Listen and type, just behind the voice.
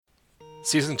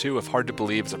Season 2 of Hard to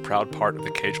Believe is a proud part of the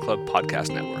Cage Club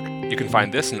podcast network. You can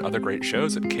find this and other great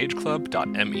shows at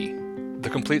cageclub.me. The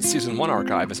complete Season 1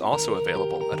 archive is also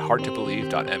available at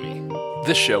hardtobelieve.me.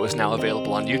 This show is now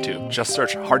available on YouTube. Just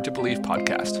search Hard to Believe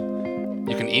Podcast.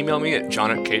 You can email me at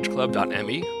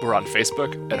john@cageclub.me. We're on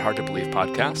Facebook at Hard to Believe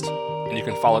Podcast. And you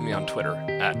can follow me on Twitter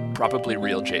at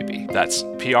ProbablyRealJB. That's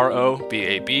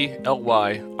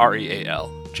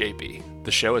ProbablyRealJB.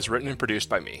 The show is written and produced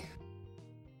by me.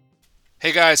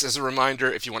 Hey guys, as a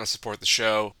reminder, if you want to support the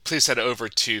show, please head over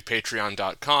to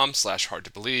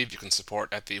patreon.com/hardtobelieve. You can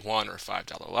support at the $1 or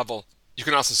 $5 level. You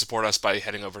can also support us by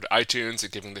heading over to iTunes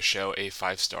and giving the show a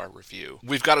 5-star review.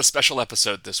 We've got a special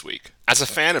episode this week. As a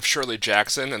fan of Shirley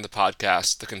Jackson and the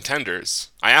podcast The Contenders,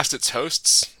 I asked its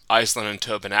hosts, Aislinn and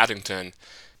Tobin Addington,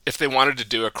 if they wanted to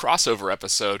do a crossover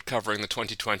episode covering the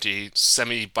 2020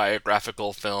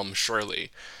 semi-biographical film Shirley.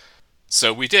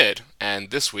 So we did, and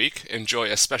this week, enjoy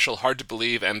a special Hard to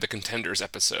Believe and The Contenders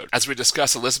episode, as we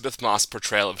discuss Elisabeth Moss'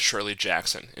 portrayal of Shirley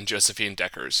Jackson in Josephine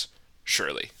Decker's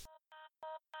Shirley.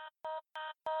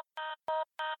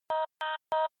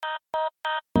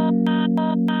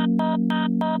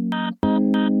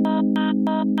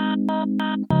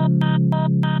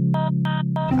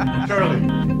 Shirley,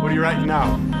 what are you writing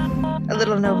now? A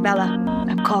little novella.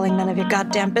 I'm calling none of your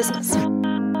goddamn business.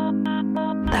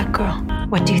 That girl,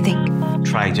 what do you think?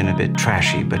 Trite and a bit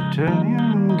trashy, but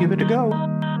give it a go.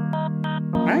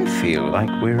 I feel like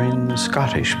we're in the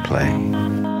Scottish play,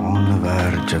 on the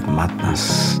verge of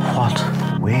madness. What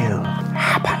will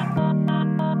happen?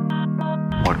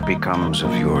 What becomes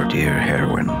of your dear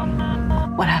heroine?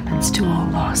 What happens to all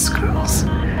lost girls?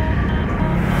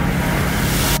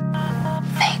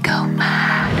 They go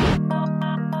mad.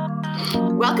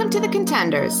 Welcome to The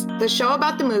Contenders, the show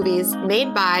about the movies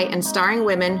made by and starring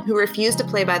women who refuse to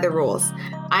play by the rules.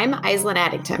 I'm Aislinn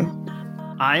Addington.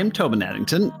 I'm Tobin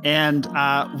Addington, and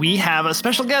we have a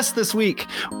special guest this week.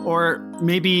 Or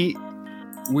maybe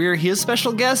we're his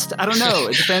special guest? I don't know.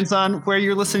 It depends on where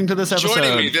you're listening to this episode.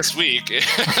 Joining me this week.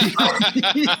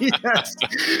 Yes.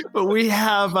 But we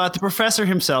have the professor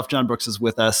himself, John Brooks, is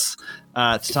with us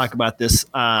to talk about this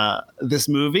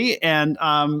movie. And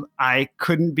I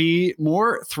couldn't be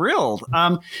more thrilled.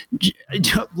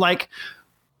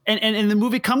 And the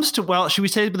movie comes to, well, should we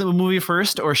say the movie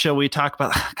first, or shall we talk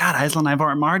about, God, Aislinn, I'm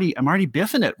already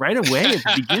biffing it right away at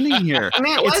the beginning here. I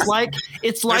mean, it's like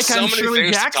so I'm Shirley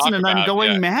Jackson and I'm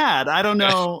going mad. I don't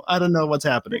know what's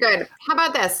happening. Good. How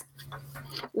about this?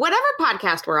 Whatever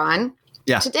podcast we're on,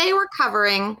 today we're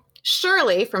covering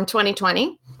Shirley from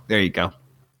 2020. There you go.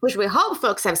 Which we hope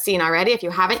folks have seen already. If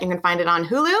you haven't, you can find it on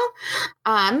Hulu.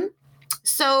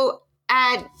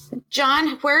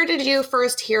 John, where did you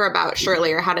first hear about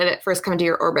Shirley, or how did it first come into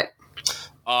your orbit?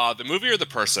 The movie or the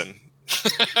person?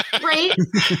 Great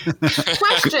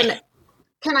question.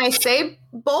 Can I say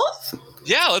both?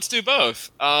 Yeah, let's do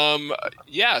both.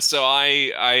 So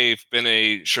I've been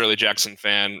a Shirley Jackson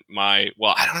fan. I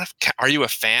don't know. Are you a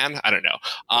fan? I don't know.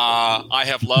 I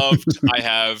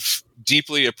have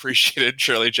deeply appreciated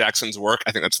Shirley Jackson's work.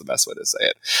 I think that's the best way to say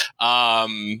it.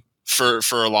 For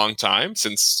a long time,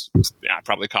 since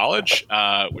probably college,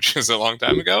 which is a long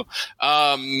time ago.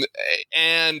 And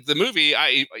the movie,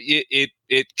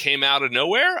 it came out of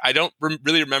nowhere. I don't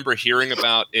really remember hearing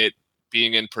about it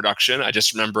being in production. I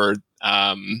just remember,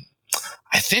 I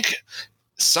think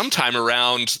sometime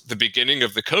around the beginning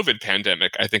of the COVID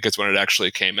pandemic, I think is when it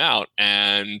actually came out.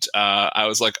 And I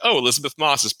was like, oh, Elisabeth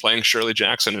Moss is playing Shirley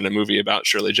Jackson in a movie about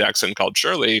Shirley Jackson called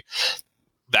Shirley.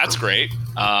 That's great.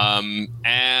 And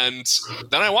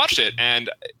then I watched it, and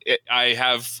I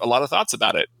have a lot of thoughts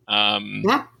about it.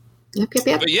 Yep.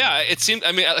 But yeah, it seemed.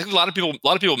 I mean, I think a lot of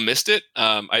people missed it.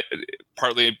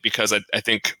 Partly because I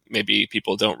think maybe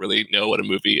people don't really know what a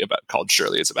movie called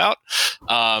Shirley is about,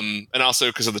 and also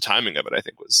because of the timing of it. I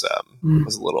think was a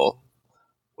little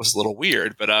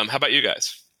weird. But how about you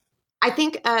guys? I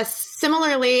think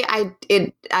similarly, I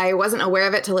wasn't aware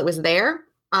of it till it was there.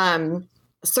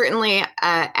 Certainly,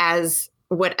 as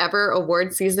whatever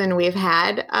award season we've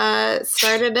had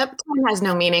started up, time has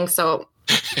no meaning. So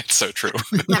it's so true.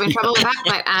 Having trouble with that,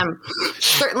 but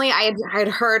certainly I had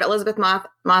heard Elisabeth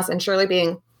Moss and Shirley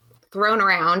being thrown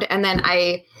around, and then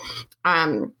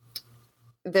the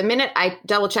minute I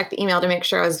double checked the email to make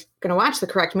sure I was going to watch the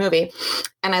correct movie,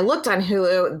 and I looked on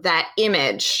Hulu, that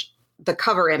image. The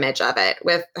cover image of it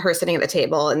with her sitting at the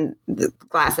table and the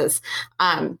glasses.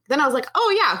 Then I was like,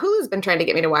 oh yeah, Hulu's been trying to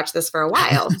get me to watch this for a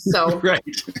while. So, right.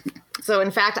 So in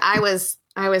fact, I was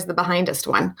the behindest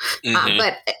one,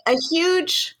 but a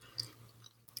huge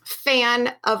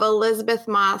fan of Elisabeth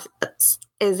Moss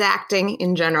is acting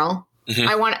in general.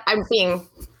 I'm being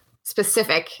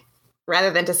specific rather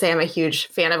than to say I'm a huge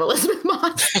fan of Elizabeth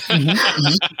Moss.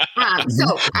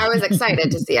 So I was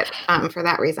excited to see it for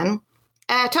that reason.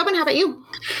 Tobin, how about you?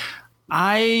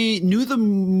 I knew the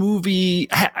movie.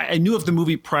 I knew of the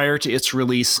movie prior to its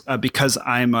release because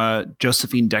I'm a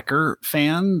Josephine Decker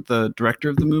fan, the director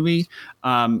of the movie.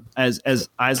 As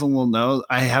Aisling will know,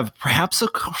 I have perhaps a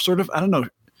sort of, I don't know,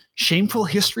 shameful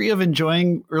history of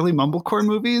enjoying early mumblecore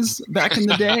movies back in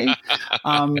the day.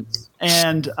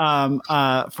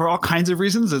 For all kinds of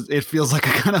reasons, it feels like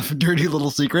a kind of dirty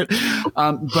little secret.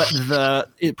 But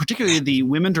particularly the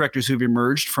women directors who've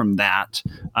emerged from that,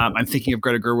 I'm thinking of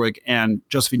Greta Gerwig and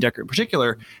Josephine Decker in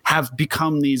particular, have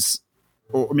become these,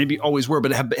 or maybe always were,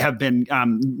 but have been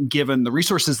given the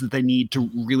resources that they need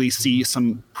to really see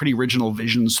some pretty original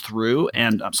visions through.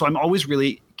 And so I'm always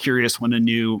really curious when a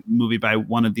new movie by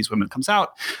one of these women comes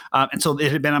out. And so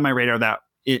it had been on my radar that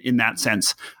in that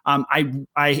sense.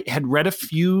 I had read a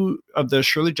few of the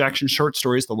Shirley Jackson short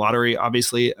stories, The Lottery,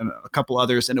 obviously, and a couple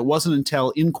others. And it wasn't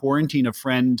until in quarantine, a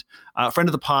friend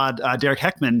of the pod, Derek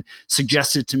Heckman,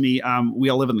 suggested to me We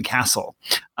All Live in the Castle,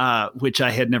 which I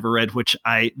had never read, which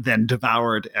I then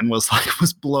devoured and was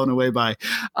blown away by.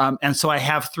 And so I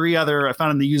have I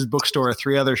found in the used bookstore,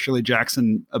 3 other Shirley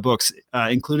Jackson books,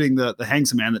 including the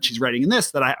Hangs a Man that she's writing in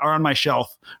this, that are on my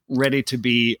shelf, ready to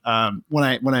be, when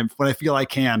I feel I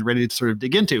can, ready to sort of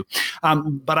dig into.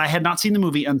 But I had not seen the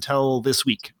movie until this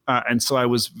week. And so I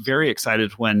was very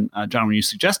excited when, John, when you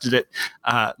suggested it,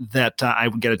 that I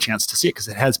would get a chance to see it because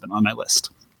it has been on my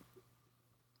list.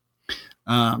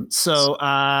 So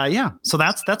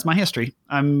that's my history.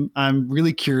 I'm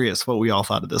really curious what we all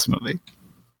thought of this movie.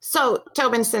 So,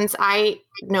 Tobin, since I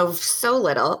know so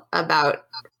little about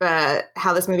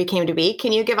how this movie came to be,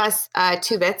 can you give us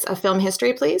 2 bits of film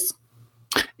history, please?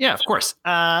 Yeah, of course.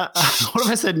 What if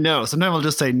I said no? Sometimes I'll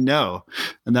just say no,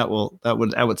 and that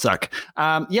would suck.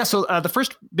 So the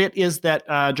first bit is that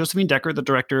Josephine Decker, the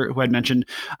director who I'd mentioned,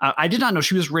 I did not know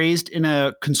she was raised in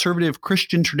a conservative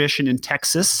Christian tradition in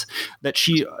Texas that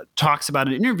she talks about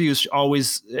in interviews.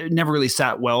 Always never really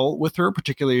sat well with her,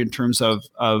 particularly in terms of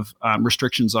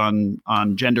restrictions on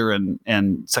gender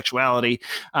and sexuality.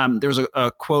 There was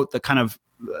a quote that kind of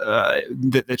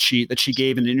that she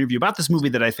gave in an interview about this movie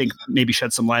that I think maybe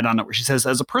shed some light on it, where she says,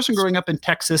 "As a person growing up in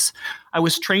Texas, I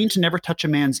was trained to never touch a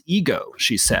man's ego,"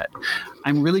 she said.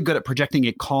 "I'm really good at projecting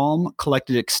a calm,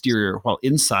 collected exterior while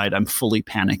inside I'm fully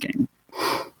panicking."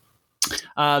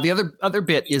 The other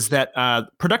bit is that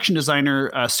production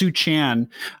designer Sue Chan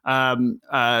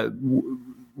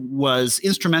was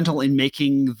instrumental in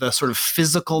making the sort of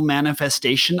physical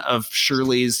manifestation of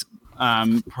Shirley's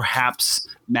perhaps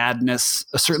madness,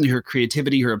 certainly her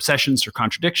creativity, her obsessions, her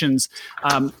contradictions,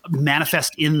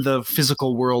 manifest in the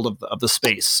physical world of the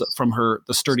space. From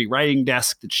the sturdy writing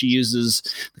desk that she uses,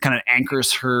 that kind of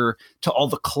anchors her, to all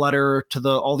the clutter, to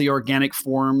all the organic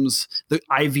forms, the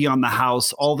ivy on the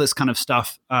house, all this kind of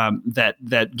stuff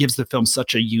that gives the film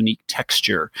such a unique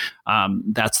texture.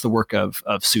 That's the work of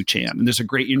Sue Chan. And there's a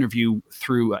great interview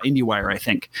through IndieWire, I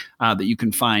think, that you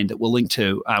can find that we'll link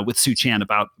to with Sue Chan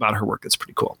about her work. It's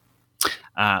pretty cool.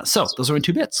 So those are in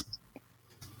 2 bits.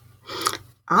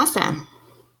 Awesome.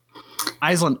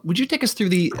 Aisling, would you take us through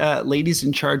the ladies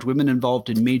in charge, women involved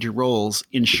in major roles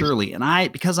in Shirley?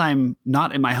 And because I'm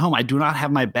not in my home, I do not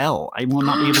have my bell. I will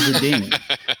not be able to ding.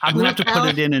 I'm going to have to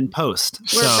put it in post.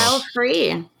 We're bell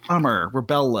free. Bummer. We're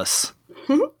bell-less.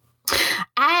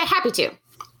 Happy to.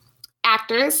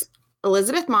 Actors: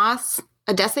 Elizabeth Moss,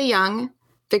 Odessa Young,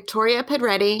 Victoria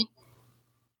Pedretti,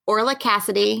 Orla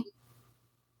Cassidy,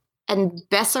 and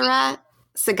Bessara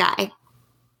Sagai.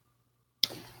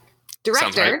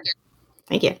 Director, right.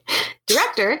 Thank you.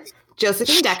 Director,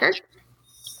 Josephine Decker.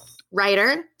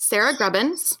 Writer, Sarah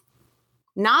Grubbins.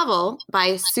 Novel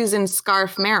by Susan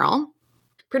Scarf Merrill.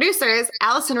 Producers,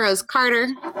 Allison Rose Carter,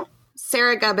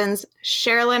 Sarah Gubbins,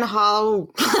 Sherilyn Hall.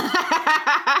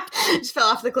 Just fell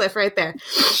off the cliff right there.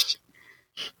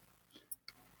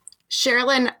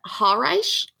 Sherilyn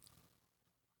Hallreich,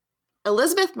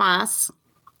 Elizabeth Moss,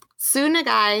 Sue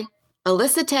Nagai,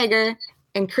 Alyssa Tager,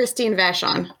 and Christine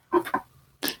Vachon.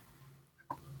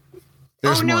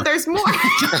 There's more. There's more.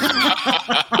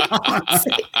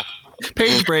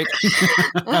 Page break.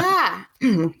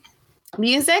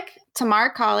 Music, Tamar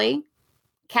Colley.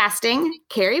 Casting,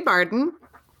 Carrie Barden.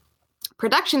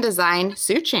 Production design,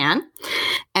 Sue Chan.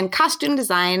 And costume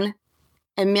design,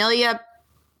 Amelia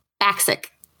Baksick.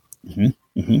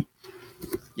 Mm-hmm. Mm-hmm.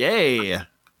 Yay.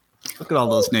 Look at all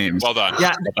those names. Well done.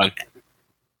 Yeah. Well done.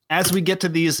 As we get to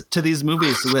these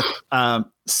movies with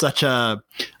such a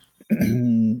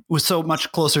was so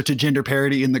much closer to gender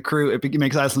parity in the crew, it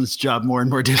makes Aislinn's job more and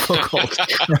more difficult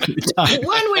every time.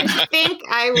 One would think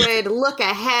I would look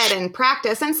ahead and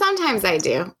practice, and sometimes I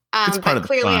do. But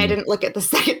clearly I didn't look at the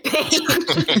second page.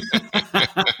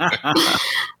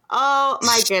 Oh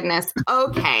my goodness.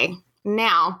 Okay.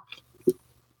 Now,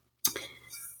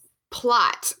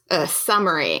 plot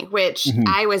summary, which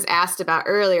I was asked about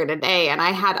earlier today, and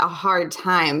I had a hard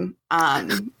time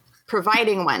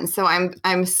providing one. So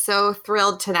I'm so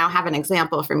thrilled to now have an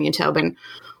example from you, Tobin.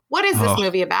 What is this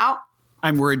movie about?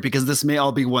 I'm worried because this may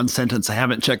all be one sentence. I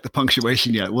haven't checked the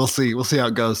punctuation yet. We'll see. We'll see how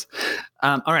it goes.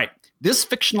 All right. This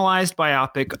fictionalized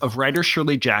biopic of writer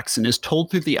Shirley Jackson is told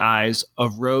through the eyes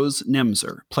of Rose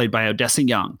Nemser, played by Odessa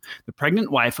Young, the pregnant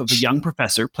wife of a young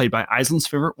professor, played by Aislinn's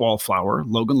favorite wallflower,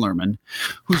 Logan Lerman,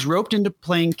 who's roped into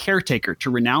playing caretaker to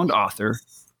renowned author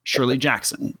Shirley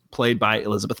Jackson, played by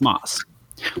Elizabeth Moss.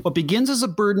 What begins as a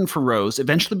burden for Rose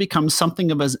eventually becomes something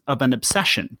of an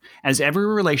obsession, as every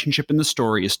relationship in the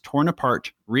story is torn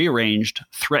apart, rearranged,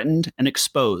 threatened, and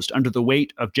exposed under the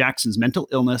weight of Jackson's mental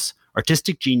illness,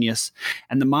 artistic genius,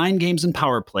 and the mind games and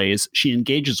power plays she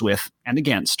engages with and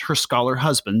against her scholar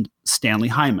husband, Stanley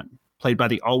Hyman, played by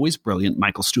the always brilliant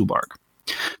Michael Stuhlbarg.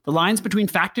 The lines between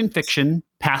fact and fiction,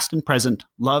 past and present,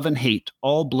 love and hate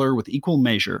all blur with equal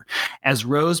measure as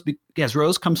Rose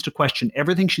comes to question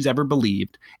everything she's ever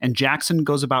believed, and Jackson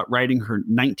goes about writing her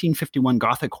 1951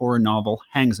 Gothic horror novel,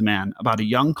 Hangsman, about a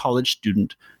young college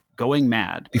student going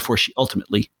mad before she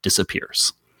ultimately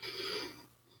disappears.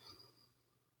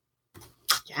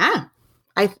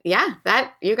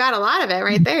 That you got a lot of it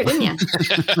right there, didn't you?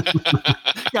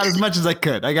 Got as much as I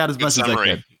could. I got as much as I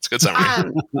could. It's a good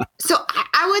summary. So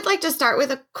I would like to start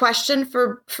with a question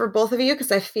for both of you,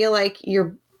 because I feel like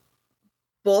you're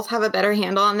both have a better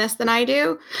handle on this than I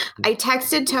do. I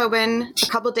texted Tobin a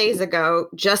couple days ago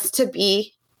just to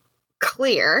be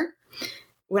clear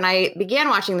when I began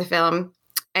watching the film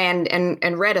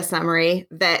and read a summary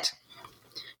that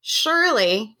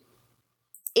Shirley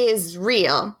is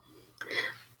real,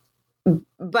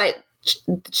 but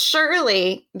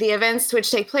Shirley, the events which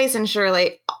take place in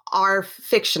Shirley are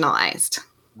fictionalized.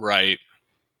 Right.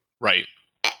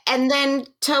 And then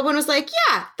Tobin was like,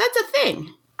 yeah, that's a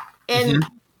thing. And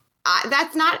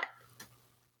that's not,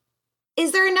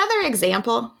 is there another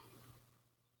example?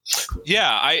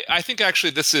 Yeah, I think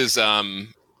actually this is,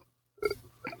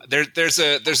 there's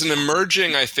an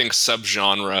emerging, I think,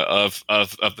 subgenre of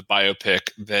the biopic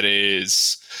that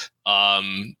is,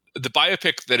 the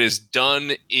biopic that is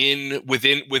done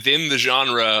within the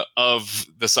genre of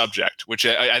the subject, which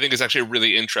I think is actually a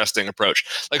really interesting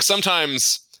approach. Like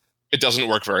sometimes it doesn't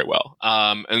work very well,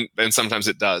 and sometimes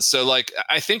it does. So like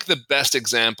I think the best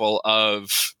example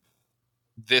of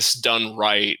this done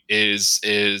right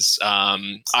is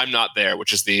I'm Not There,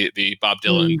 which is the Bob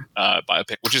Dylan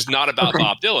biopic, which is not about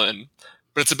Bob Dylan,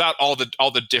 but it's about all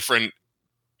the different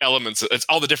elements. It's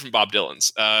all the different Bob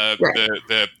Dylans,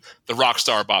 the rock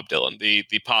star Bob Dylan, the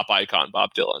pop icon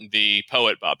Bob Dylan, the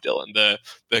poet Bob Dylan,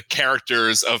 the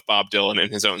characters of Bob Dylan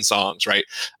in his own songs, right?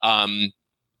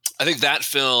 I think that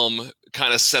film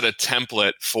kind of set a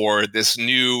template for this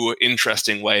new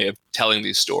interesting way of telling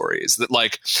these stories, that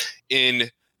like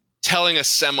in telling a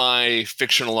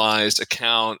semi-fictionalized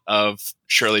account of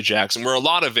Shirley Jackson, where a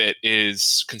lot of it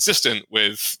is consistent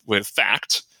with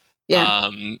fact. Yeah.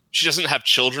 She doesn't have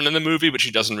children in the movie, but she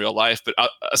does in real life. But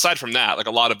aside from that, like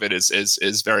a lot of it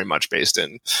is very much based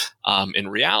in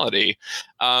reality.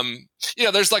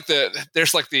 There's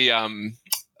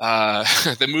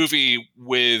the movie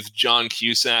with John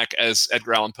Cusack as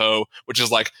Edgar Allan Poe, which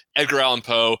is like Edgar Allan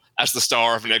Poe as the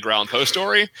star of an Edgar Allan Poe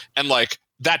story, and like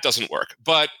that doesn't work,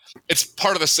 but it's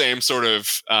part of the same sort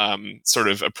of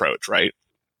approach, right?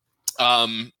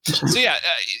 So yeah,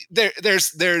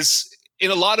 there's in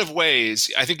a lot of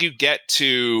ways, I think you get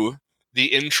to the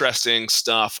interesting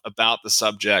stuff about the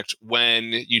subject when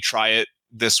you try it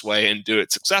this way and do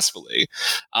it successfully.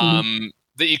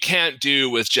 That you can't do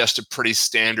with just a pretty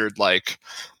standard, like,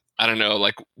 I don't know,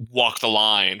 like Walk the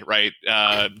Line, right?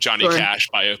 Johnny Cash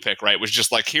biopic, right? Which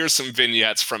just like, here's some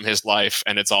vignettes from his life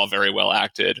and it's all very well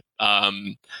acted.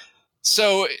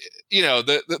 So,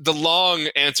 the long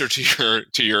answer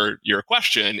to your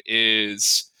question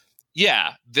is,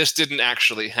 yeah, this didn't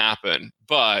actually happen,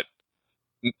 but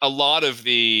a lot of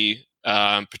the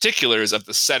particulars of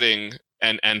the setting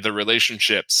and the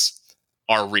relationships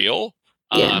are real.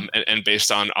 And based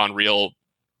on real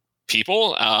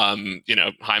people.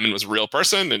 Hyman was a real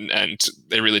person, and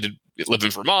they really did live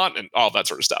in Vermont and all that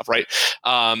sort of stuff, right?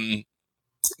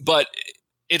 But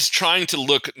it's trying to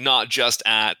look not just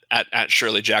at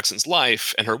Shirley Jackson's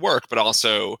life and her work, but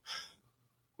also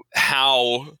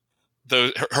how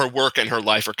her work and her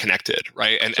life are connected,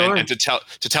 right? And to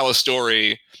tell a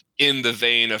story in the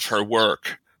vein of her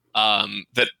work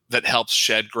that helps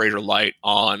shed greater light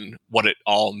on what it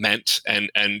all meant and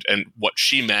what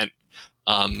she meant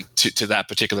to that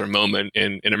particular moment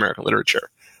in American literature.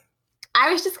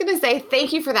 I was just going to say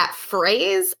thank you for that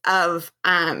phrase of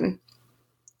well,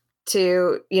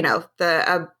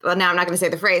 now I'm not going to say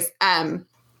the phrase,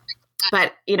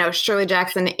 but Shirley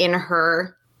Jackson in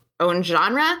her own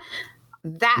genre,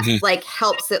 that like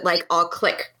helps it like all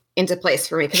click into place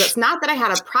for me, because it's not that I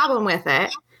had a problem with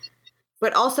it,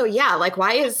 but also, yeah, like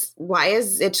why is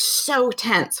it so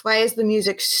tense? Why is the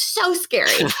music so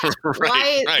scary?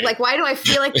 Why do I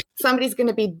feel like somebody's going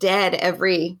to be dead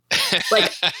every,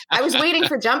 like I was waiting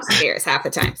for jump scares half the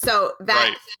time. So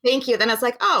that, thank you. Then I was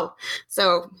like, oh,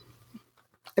 so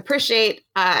appreciate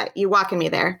you walking me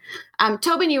there.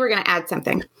 Tobin, you were going to add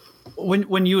something.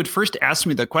 When you had first asked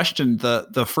me the question,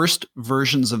 the first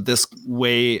versions of this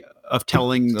way of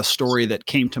telling the story that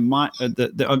came to mind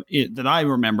that I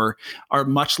remember are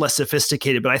much less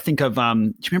sophisticated. But I think of do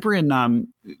you remember in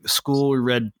school we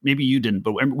read, maybe you didn't,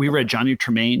 but we read Johnny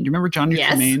Tremain. Do you remember Johnny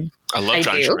Tremain? I love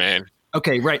Johnny Tremain.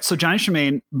 Okay, right. So Johnny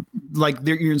Tremain, like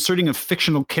you're inserting a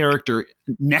fictional character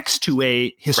next to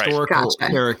a historical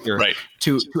character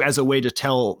to as a way to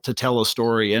tell a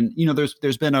story. And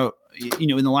there's been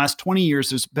in the last 20 years,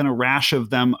 there's been a rash of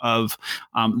them of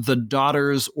the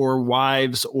daughters or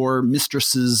wives or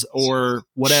mistresses or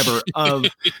whatever of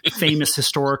famous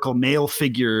historical male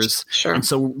figures. Sure. And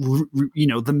so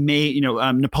the maid,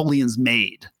 Napoleon's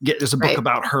maid. There's a book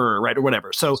about her, right, or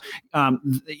whatever. So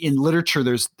in literature,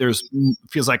 there's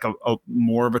feels like a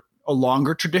more of a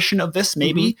longer tradition of this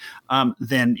maybe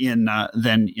than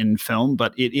in film,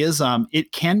 but it is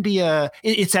it can be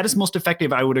it's at its most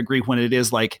effective, I would agree, when it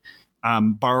is like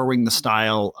borrowing the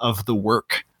style of the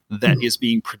work that is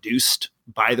being produced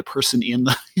by the person in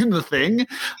the thing.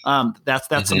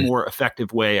 That's a more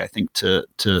effective way, I think, to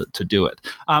do it.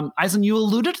 Eisen, you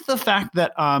alluded to the fact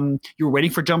that you were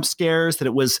waiting for jump scares, that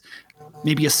it was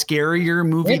maybe a scarier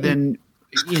movie than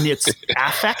in its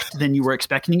affect than you were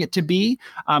expecting it to be.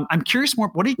 I'm curious more.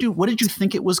 What did you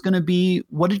think it was going to be?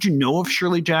 What did you know of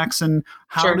Shirley Jackson?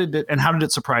 How did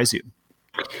it surprise you?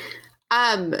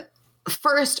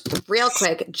 First, real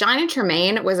quick, Johnny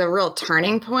Tremain was a real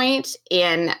turning point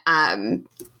in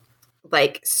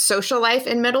like social life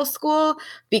in middle school,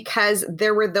 because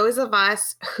there were those of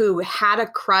us who had a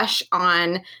crush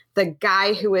on the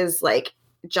guy who was like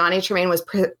Johnny Tremain was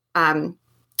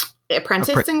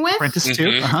apprenticing with, like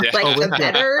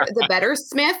the better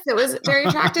Smith that was very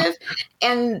attractive,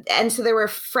 and so there were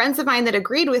friends of mine that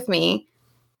agreed with me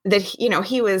that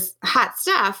he was hot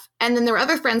stuff, and then there were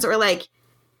other friends that were like,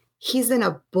 he's in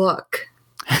a book.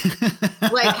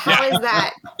 Like, how is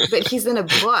that? But he's in a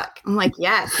book. I'm like,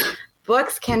 yes,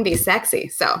 books can be sexy.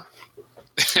 So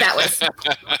that was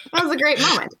a great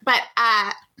moment. But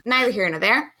neither here nor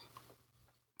there.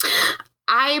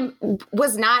 I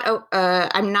was not.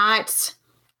 I'm not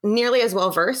nearly as well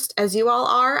versed as you all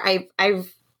are. I'm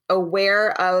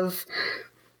aware of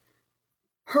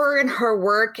her and her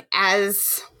work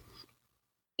as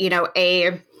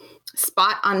a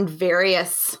spot on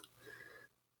various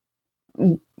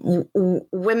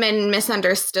women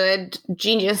misunderstood,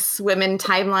 genius women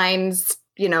timelines.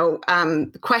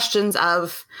 Questions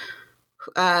of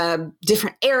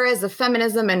different eras of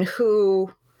feminism and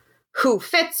who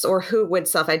fits or who would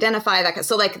self-identify, that.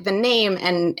 So like the name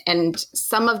and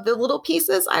some of the little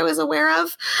pieces I was aware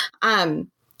of.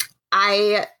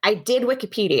 I did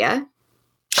Wikipedia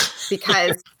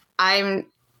because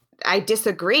I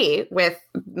disagree with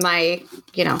my,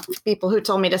 people who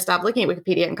told me to stop looking at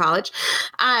Wikipedia in college.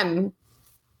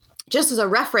 Just as a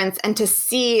reference, and to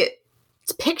see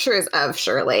pictures of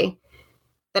Shirley,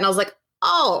 then I was like,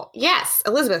 oh, yes,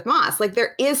 Elisabeth Moss. Like,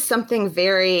 there is something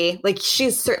very, like,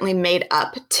 she's certainly made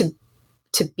up to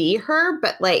be her,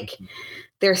 but, like,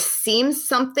 there seems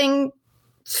something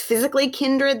physically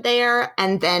kindred there.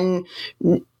 And then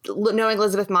knowing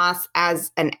Elisabeth Moss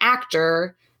as an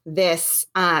actor, this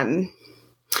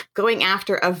going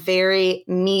after a very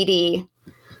meaty,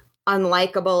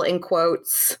 unlikable, in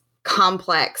quotes,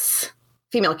 complex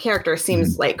female character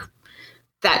seems like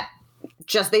that.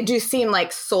 Just, they do seem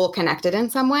like soul connected in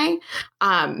some way.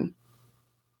 I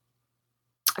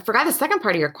forgot the second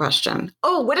part of your question.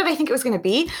 Oh, what did I think it was going to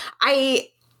be?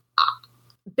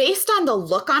 Based on the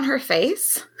look on her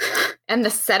face and the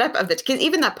setup of because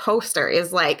even the poster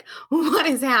is like, what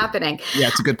is happening? Yeah,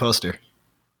 it's a good poster.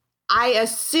 I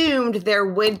assumed there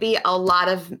would be a lot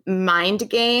of mind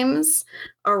games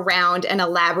around an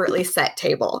elaborately set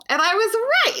table. And I was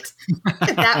right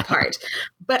at that part.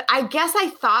 But I guess I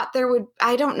thought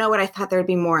I don't know what I thought there would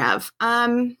be more of.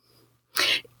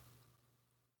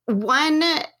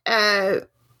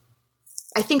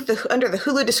 I think under the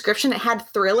Hulu description, it had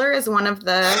thriller as one of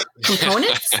the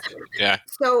components. Yeah.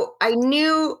 So I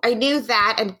knew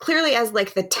that, and clearly as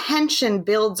like the tension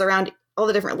builds around all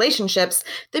the different relationships,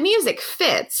 the music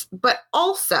fits, but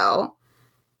also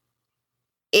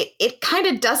it kind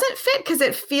of doesn't fit because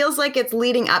it feels like it's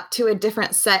leading up to a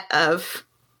different set of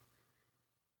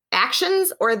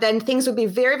actions, or then things would be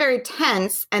very, very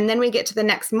tense, and then we get to the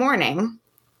next morning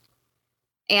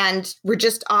and we're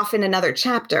just off in another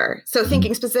chapter. So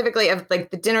thinking specifically of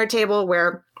like the dinner table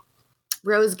where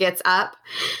Rose gets up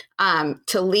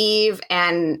to leave,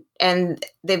 and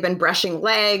they've been brushing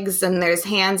legs, and there's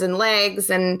hands and legs,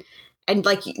 and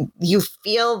like you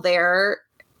feel they're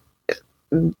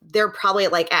probably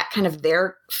like at kind of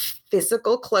their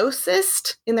physical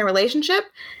closest in their relationship.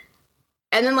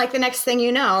 And then like the next thing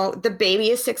you know, the baby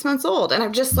is 6 months old. And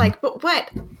I'm just like, but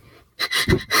what?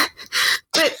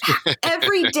 But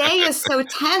every day is so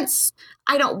tense.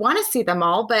 I don't want to see them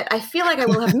all, but I feel like I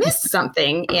will have missed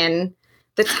something in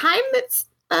the time that's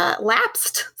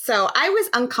lapsed. So I was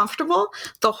uncomfortable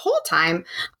the whole time.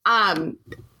 And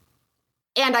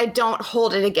I don't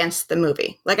hold it against the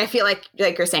movie. Like, I feel like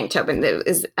you're saying, Tobin,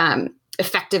 is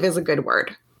effective is a good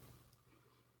word.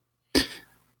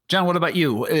 John, what about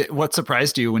you? What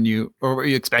surprised you or what were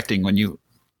you expecting when you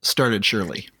started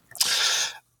Shirley?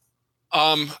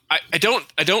 I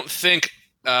don't think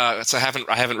so.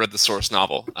 I haven't read the source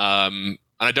novel, and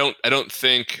I don't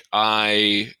think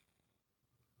I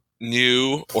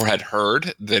knew or had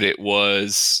heard that it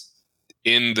was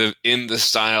in the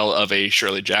style of a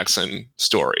Shirley Jackson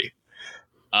story.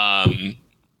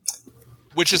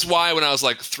 Which is why when I was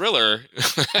like thriller,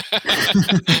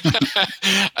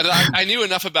 I knew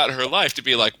enough about her life to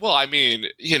be like, well, I mean,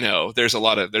 you know, there's a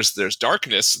lot of there's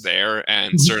darkness there,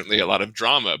 and certainly a lot of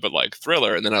drama, but like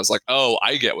thriller. And then I was like, oh,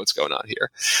 I get what's going on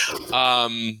here.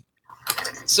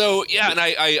 So yeah, and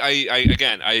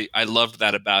I loved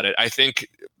that about it. I think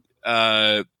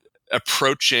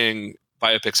approaching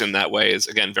biopics in that way is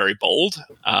again very bold,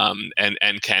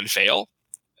 and can fail,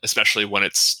 especially when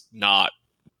it's not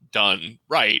done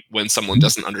right, when someone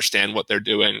doesn't understand what they're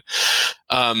doing.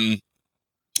 The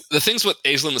things what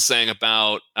Aislinn was saying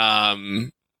about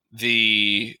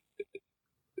the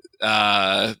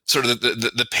sort of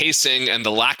the pacing and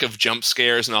the lack of jump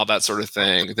scares and all that sort of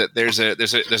thing, that there's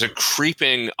a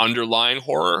creeping underlying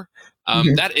horror.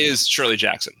 That is Shirley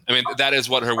Jackson. I mean, that is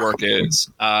what her work is.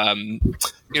 You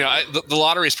know, the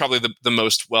Lottery is probably the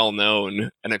most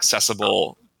well-known and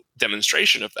accessible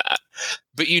demonstration of that,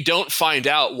 but you don't find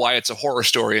out why it's a horror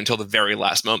story until the very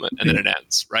last moment, and then it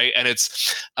ends, right? And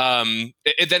it's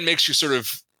it then makes you sort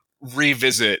of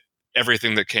revisit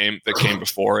everything that came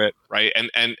before it, right?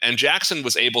 And Jackson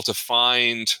was able to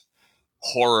find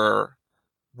horror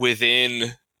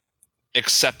within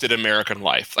accepted American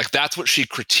life. Like, that's what she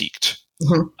critiqued.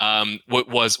 What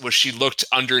was she looked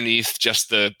underneath just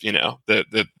the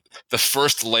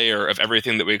first layer of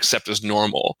everything that we accept as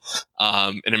normal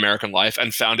in American life,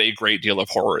 and found a great deal of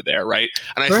horror there, right?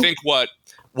 And I think what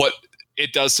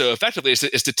it does so effectively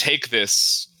is to take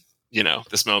this, you know,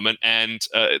 this moment and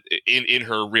in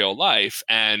her real life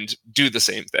and do the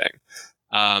same thing.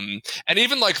 And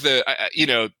even like the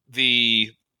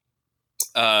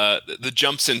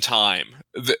jumps in time,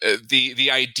 the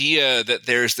idea that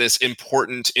there's this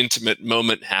important, intimate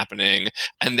moment happening,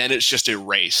 and then it's just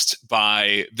erased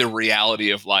by the reality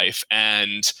of life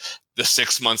and the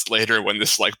 6 months later when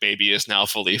this like baby is now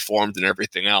fully formed and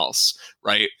everything else,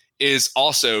 right, is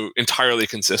also entirely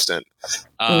consistent.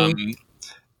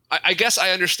 I guess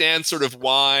I understand sort of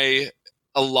why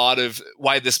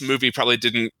this movie probably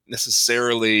didn't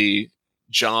necessarily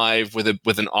jive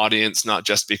with an audience, not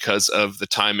just because of the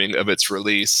timing of its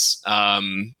release,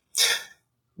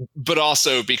 but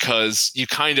also because you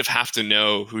kind of have to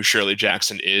know who Shirley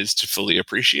Jackson is to fully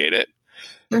appreciate it.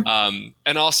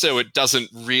 And also it doesn't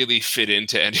really fit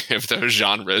into any of those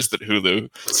genres that Hulu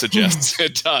suggests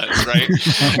it does, right?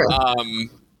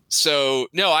 So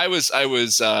no, I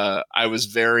was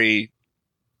very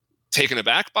taken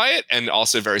aback by it, and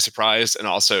also very surprised, and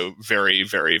also very,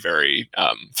 very, very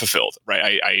fulfilled.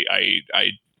 Right?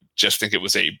 I just think it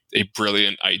was a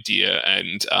brilliant idea,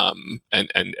 and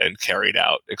carried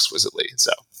out exquisitely.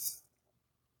 So,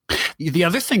 The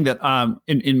other thing that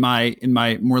in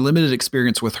my more limited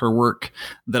experience with her work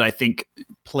that I think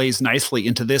plays nicely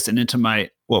into this and into my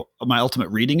ultimate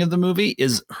reading of the movie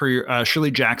is her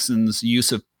Shirley Jackson's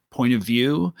use of point of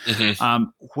view,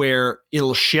 where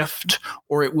it'll shift,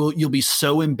 or you'll be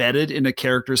so embedded in a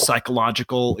character's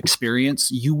psychological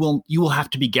experience, you will have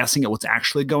to be guessing at what's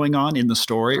actually going on in the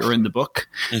story or in the book,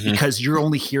 because you're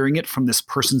only hearing it from this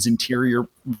person's interior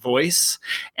voice.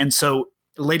 And so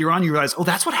later on you realize, oh,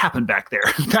 that's what happened back there.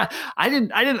 I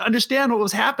didn't understand what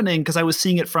was happening because I was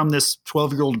seeing it from this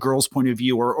 12-year-old girl's point of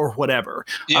view or whatever.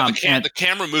 Yeah, the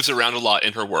camera moves around a lot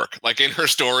in her work. Like in her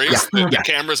stories, the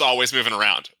camera's always moving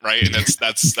around, right? And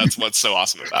that's what's so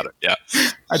awesome about it. Yeah.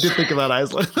 I did think about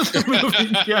Isla.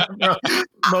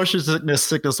 Motion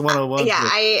sickness 101. Yeah,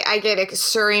 I get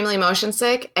extremely motion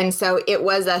sick. And so it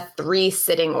was a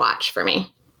 3-sitting watch for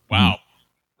me. Wow.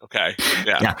 Okay.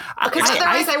 Yeah. Because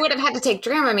otherwise I would have had to take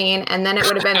Dramamine, and then it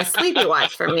would have been a sleepy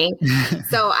watch for me.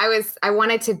 So I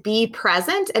wanted to be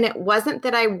present, and it wasn't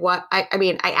that I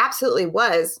mean, I absolutely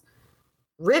was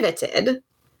riveted,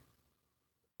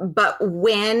 but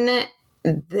when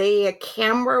the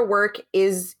camera work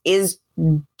is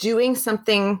doing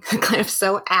something kind of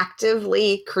so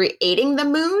actively creating the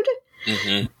mood,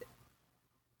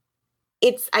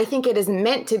 I think it is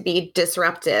meant to be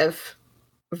disruptive.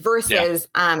 Versus,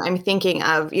 I'm thinking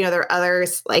of, there are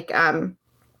others like Y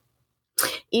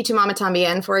Tu Mamá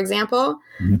También, for example.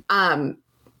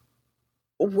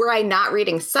 Were I not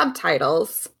reading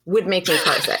subtitles, would make me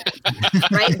parse it,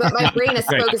 right? But my brain is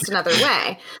focused another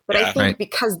way. But I think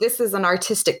because this is an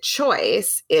artistic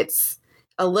choice, it's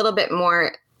a little bit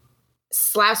more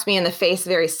slaps me in the face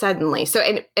very suddenly. So,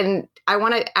 and I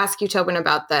want to ask you, Tobin,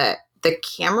 about the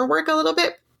camera work a little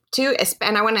bit too.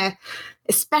 And I want to,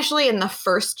 especially in the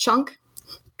first chunk,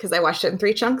 because I watched it in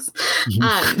 3 chunks.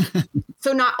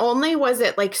 So not only was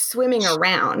it like swimming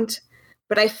around,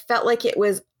 but I felt like it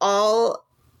was all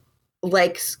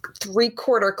like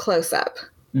 3/4 close up.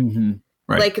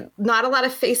 Right. Like not a lot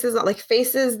of faces, like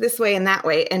faces this way and that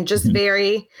way. And just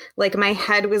very like my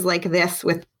head was like this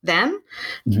with them.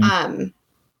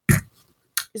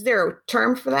 Is there a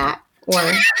term for that? Or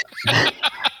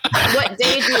what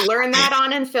day did you learn that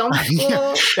on in film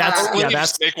school?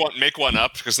 That's make one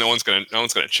up because no one's gonna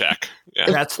check. Yeah.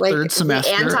 That's like third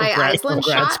semester anti-Iceland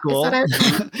grad shot? school.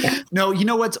 No, you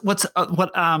know what?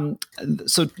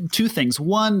 So 2 things.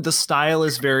 One, the style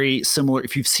is very similar.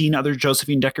 If you've seen other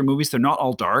Josephine Decker movies, they're not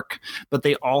all dark, but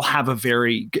they all have a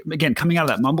very, again, coming out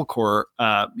of that mumblecore,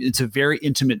 it's a very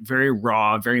intimate, very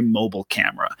raw, very mobile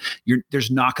camera.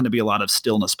 There's not going to be a lot of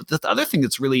stillness. But the other thing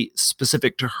that's really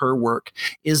specific to her work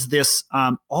is this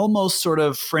almost sort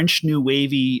of French New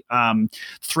Wavy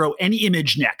throw any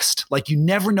image next. Like you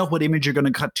never know what image you're going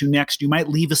to cut to next. You might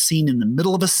leave a scene in the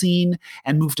middle of a scene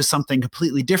and move to something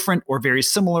completely different or very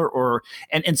similar,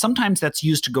 and sometimes that's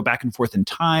used to go back and forth in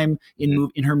time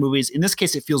in her movies. In this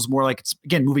case, it feels more like it's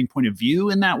again moving point of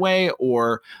view in that way,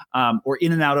 or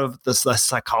in and out of the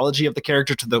psychology of the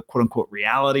character to the quote unquote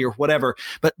reality or whatever.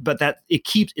 But that it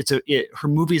keeps her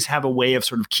movies have a way of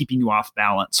sort of keeping you off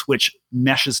balance, which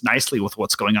meshes nicely with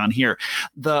what's going on here.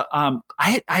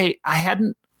 I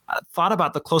hadn't thought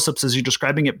about the close-ups as you're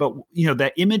describing it, but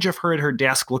that image of her at her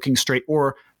desk looking straight,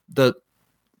 or the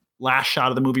last shot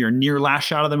of the movie or near last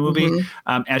shot of the movie,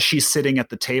 as she's sitting at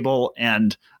the table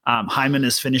and Hyman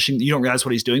is finishing. You don't realize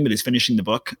what he's doing, but he's finishing the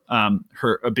book.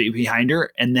 Behind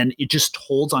her, and then it just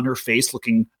holds on her face,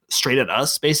 looking straight at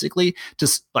us, basically, to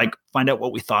like find out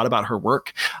what we thought about her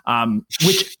work.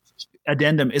 Which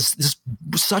addendum is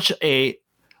such a.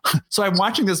 So I'm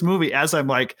watching this movie as I'm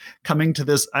like coming to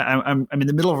this. I'm in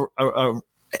the middle of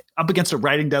up against a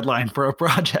writing deadline for a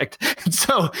project, and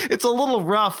so it's a little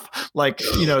rough, like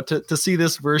to see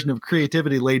this version of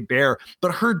creativity laid bare.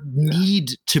 But her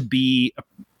need to be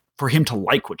for him to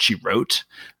like what she wrote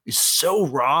is so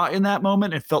raw in that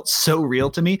moment. It felt so real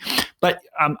to me. But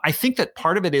I think that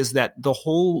part of it is that the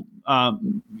whole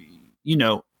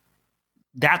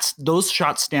those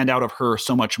shots stand out of her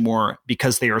so much more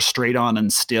because they are straight on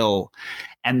and still,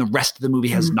 and the rest of the movie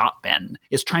has not been.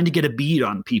 It's trying to get a bead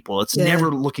on people. It's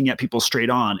never looking at people straight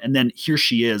on. And then here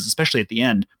she is, especially at the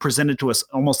end, presented to us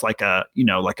almost like a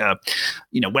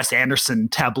Wes Anderson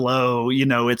tableau.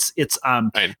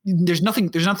 There's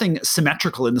nothing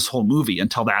symmetrical in this whole movie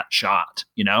until that shot,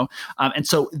 and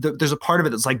so there's a part of it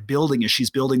that's like building as she's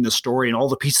building the story, and all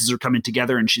the pieces are coming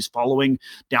together, and she's following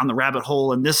down the rabbit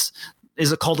hole, and this is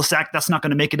a cul-de-sac that's not going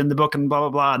to make it in the book, and blah blah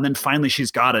blah. And then finally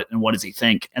she's got it, and what does he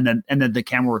think? And then the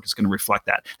camera work is going to reflect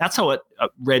that. That's how it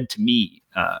read to me.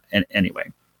 And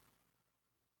anyway.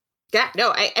 Yeah,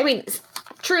 no, I mean,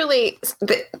 truly,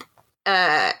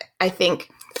 I think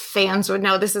fans would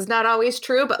know this is not always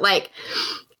true, but like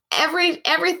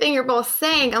everything you're both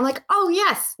saying, I'm like, oh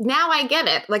yes, now I get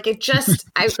it. Like it just,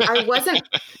 I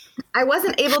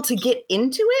wasn't able to get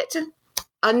into it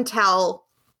until,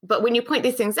 but when you point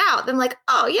these things out, then I'm like,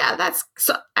 oh yeah, that's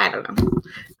so, I don't know.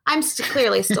 I'm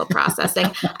clearly still processing.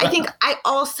 I think I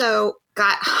also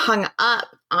got hung up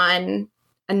on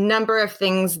a number of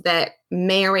things that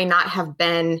may or may not have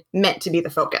been meant to be the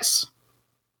focus.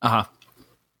 Uh-huh.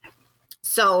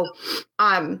 So,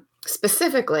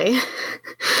 specifically,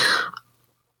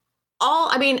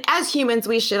 as humans,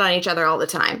 we shit on each other all the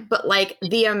time, but like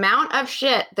the amount of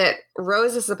shit that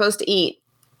Rose is supposed to eat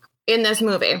in this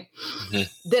movie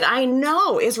that I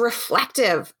know is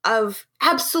reflective of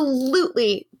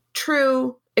absolutely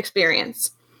true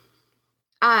experience.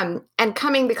 And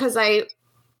coming because I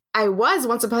was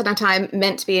once upon a time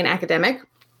meant to be an academic.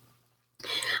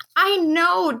 I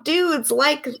know dudes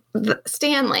like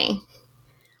Stanley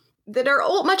that are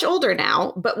much older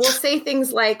now, but will say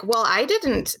things like, well, I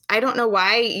don't know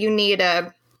why you need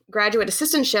a graduate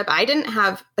assistantship. I didn't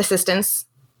have assistants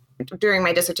during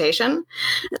my dissertation.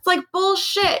 It's like,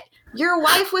 bullshit. Your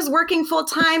wife was working full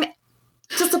time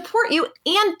to support you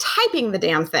and typing the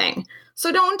damn thing.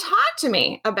 So don't talk to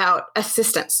me about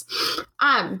assistance.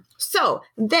 So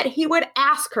that he would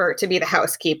ask her to be the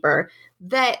housekeeper,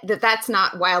 that's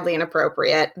not wildly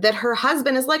inappropriate, that her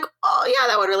husband is like, oh yeah,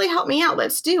 that would really help me out.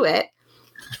 Let's do it.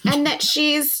 And that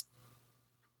she's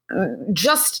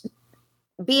just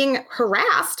being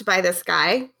harassed by this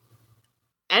guy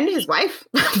and his wife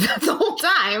the whole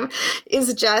time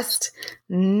is just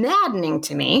maddening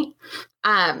to me.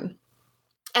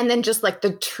 And then just like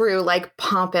the true, like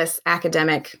pompous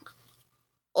academic.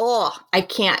 Oh, I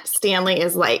can't. Stanley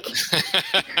is like,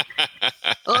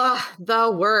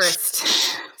 the worst.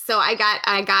 So I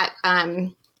got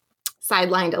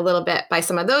sidelined a little bit by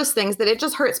some of those things that it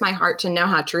just hurts my heart to know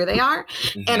how true they are.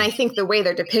 Mm-hmm. And I think the way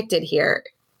they're depicted here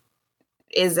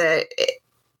is a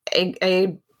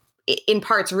in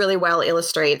parts really well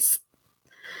illustrates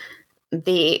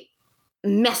the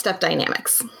messed up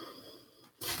dynamics.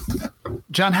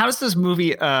 John, how does this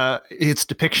movie, its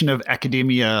depiction of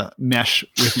academia, mesh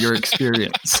with your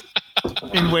experience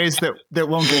in ways that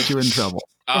won't get you in trouble?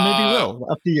 Or maybe will.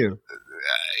 Up to you.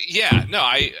 Yeah, no,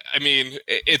 I mean,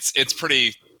 it's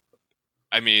pretty.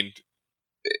 I mean,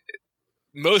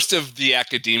 most of the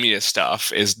academia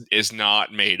stuff is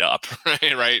not made up,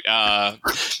 right?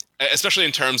 Especially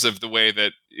in terms of the way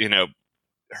that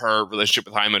her relationship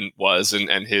with Hyman was, and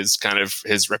his kind of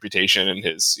his reputation and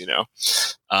his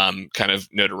kind of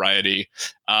notoriety.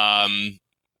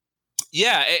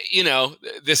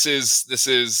 This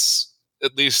is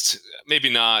at least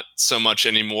maybe not so much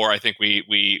anymore. I think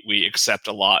we accept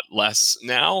a lot less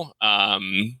now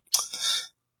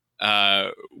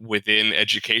within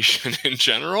education in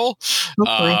general.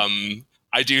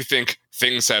 I do think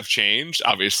things have changed,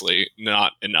 obviously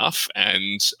not enough,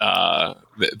 and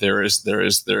there is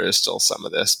still some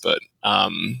of this, but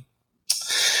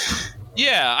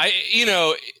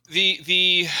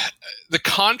the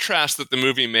contrast that the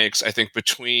movie makes, I think,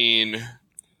 between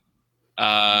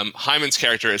Hyman's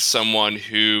character as someone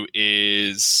who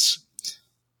is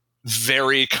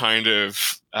very kind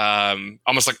of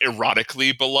almost like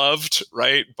erotically beloved,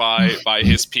 right, by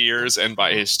his peers and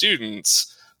by his students,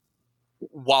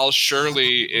 while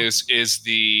Shirley is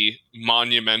the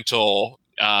monumental,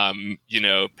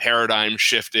 paradigm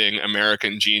shifting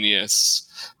American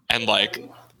genius, and like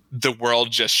the world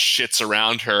just shits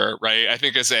around her, right? I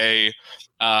think I think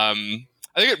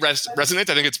it resonates.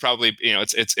 I think it's probably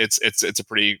it's a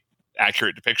pretty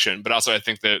accurate depiction, but also I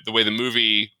think that the way the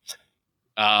movie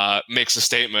makes a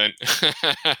statement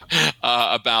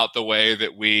about the way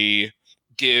that we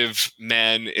give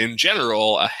men in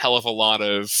general a hell of a lot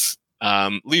of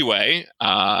leeway,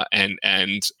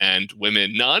 and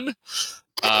women none.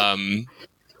 I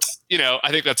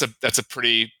think that's a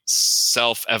pretty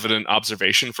self-evident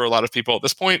observation for a lot of people at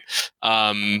this point.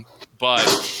 But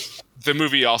the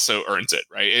movie also earns it,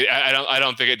 right? I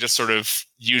don't think it just sort of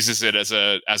uses it as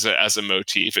a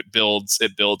motif. It builds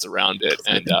around it,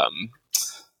 and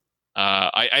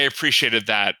I appreciated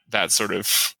that sort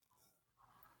of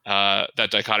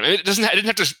that dichotomy. It didn't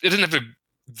have to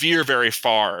veer very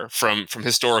far from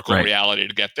historical reality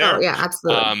to get there. Oh, yeah,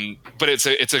 absolutely. But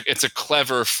it's a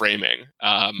clever framing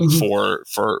for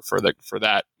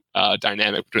that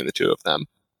dynamic between the two of them.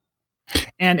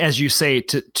 And as you say,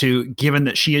 to given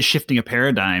that she is shifting a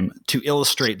paradigm, to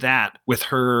illustrate that with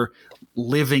her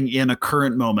living in a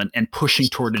current moment and pushing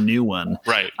toward a new one,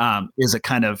 right? Is a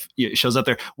kind of, it shows up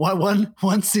there.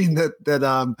 One scene that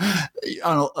on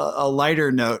a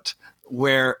lighter note,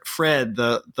 where Fred,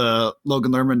 the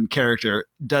Logan Lerman character,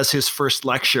 does his first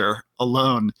lecture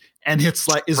alone, and it's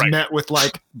like is met with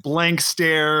like blank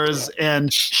stares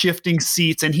and shifting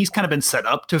seats, and he's kind of been set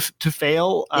up to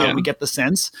fail. We get the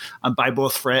sense by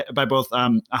both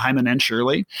Hyman and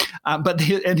Shirley,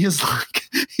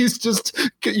 he's just,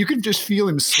 you can just feel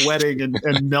him sweating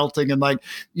and melting, and like,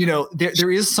 you know,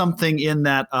 there is something in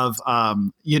that of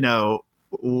you know,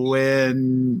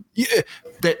 when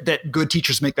that good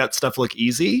teachers make that stuff look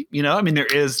easy. You know, I mean, there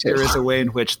is a way in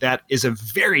which that is a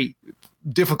very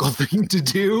difficult thing to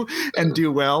do and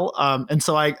do well. And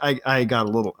so I had a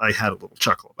little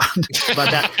chuckle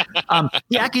about that.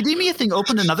 The academia thing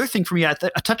opened another thing for me. I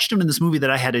touched him in this movie that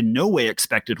I had in no way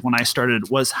expected when I started,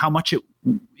 was how much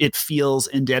it feels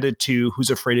indebted to Who's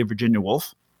Afraid of Virginia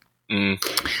Woolf.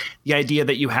 The idea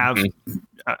that you have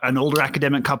an older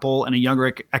academic couple and a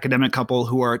younger academic couple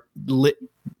who are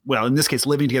in this case,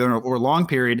 living together over a long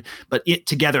period, but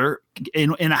together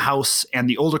in a house, and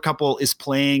the older couple is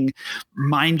playing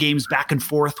mind games back and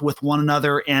forth with one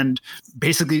another and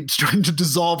basically trying to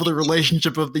dissolve the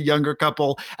relationship of the younger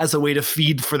couple as a way to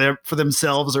feed for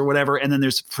themselves or whatever. And then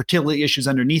there's fertility issues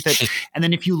underneath it. And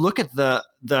then if you look at the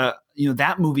you know,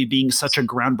 that movie being such a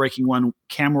groundbreaking one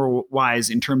camera wise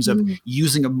in terms of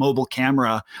using a mobile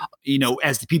camera, you know,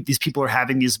 as these people are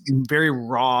having these very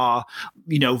raw,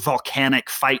 you know, volcanic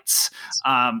fights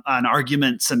and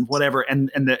arguments and whatever.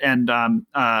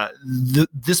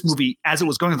 This movie, as it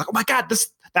was going, I was like, oh my God,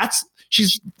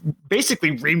 she's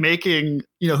basically remaking,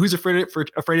 you know, Who's Afraid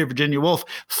of Virginia Woolf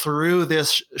through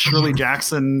this Shirley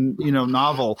Jackson, you know,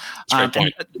 novel.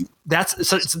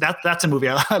 That's a movie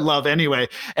I love anyway.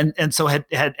 And so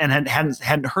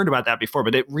hadn't heard about that before,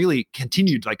 but it really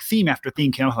continued, like theme after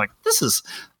theme came out. Like, this is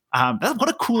what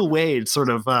a cool way to sort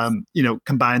of you know,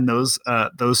 combine those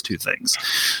two things.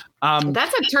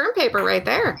 That's a term paper right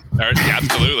there.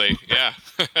 Absolutely, yeah.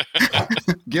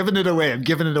 Giving it away. I'm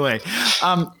giving it away.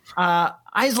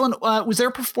 Aislinn, was there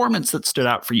a performance that stood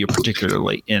out for you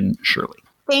particularly in Shirley?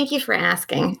 Thank you for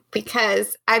asking,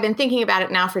 because I've been thinking about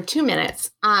it now for 2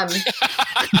 minutes. So I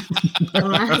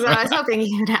was hoping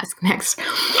you would ask next.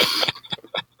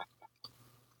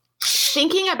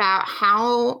 Thinking about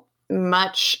how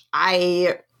much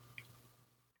I'm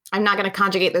not going to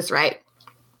conjugate this right.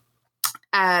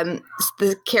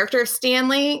 The character of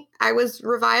Stanley, I was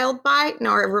reviled by.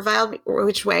 No, or reviled.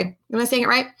 Which way? Am I saying it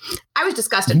right? I was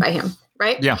disgusted by him,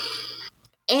 right? Yeah.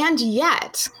 And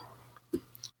yet,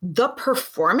 the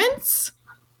performance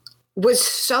was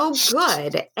so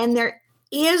good, and there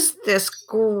is this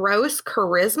gross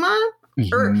charisma.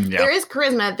 There is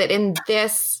charisma that in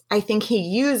this, I think he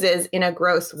uses in a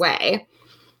gross way.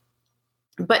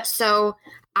 But so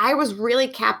I was really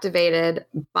captivated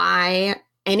by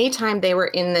anytime they were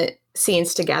in the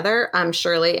scenes together,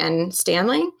 Shirley and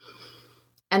Stanley,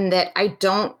 and that I'm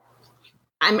going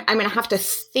to have to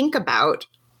think about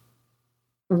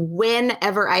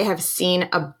whenever I have seen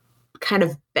a kind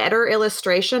of better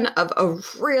illustration of a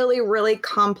really, really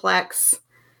complex,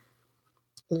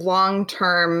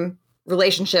 long-term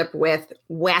relationship with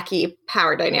wacky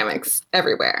power dynamics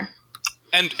everywhere.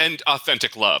 And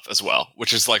authentic love as well,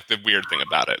 which is like the weird thing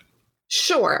about it.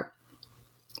 Sure.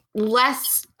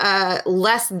 Less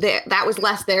there. That was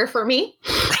less there for me.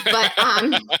 But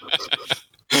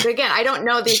again, I don't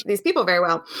know these people very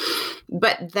well.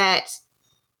 But so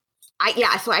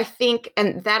I think,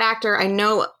 and that actor, I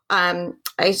know,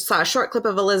 I saw a short clip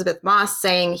of Elizabeth Moss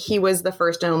saying he was the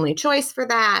first and only choice for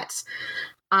that.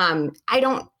 I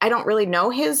don't really know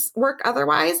his work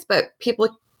otherwise, but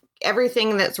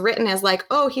everything that's written is like,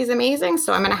 oh, he's amazing.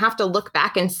 So I'm going to have to look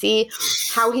back and see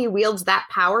how he wields that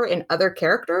power in other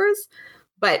characters.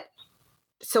 But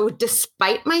so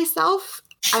despite myself,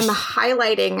 I'm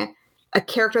highlighting a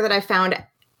character that I found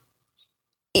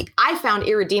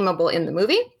irredeemable in the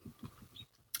movie.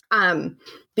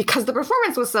 Because the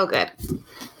performance was so good.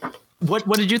 What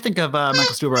did you think of Michael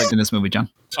Stuhlbarg in this movie,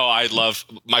 John? Oh, I love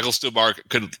Michael Stuhlbarg.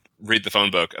 Could read the phone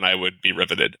book and I would be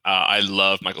riveted. I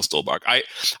love Michael Stuhlbarg. I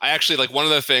actually, like, one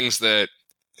of the things that,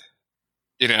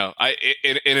 you know,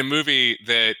 in a movie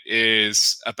that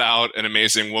is about an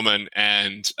amazing woman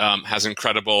and has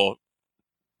incredible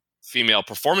female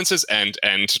performances and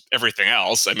everything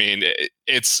else. I mean,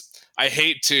 I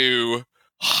hate to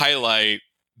highlight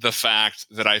the fact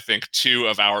that I think two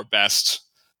of our best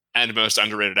and most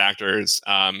underrated actors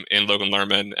in Logan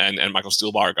Lerman and Michael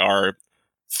Stuhlbarg are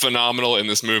phenomenal in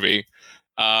this movie.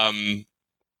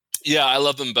 Yeah, I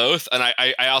love them both. And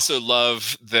I also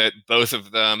love that both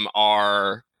of them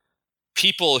are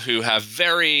people who have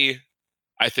very,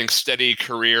 I think, steady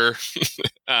career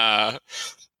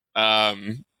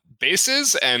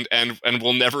bases and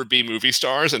will never be movie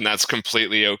stars, and that's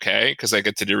completely okay because they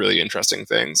get to do really interesting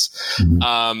things.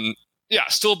 Yeah,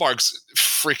 Stuhlbarg's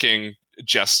freaking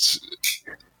just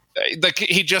like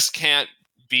he just can't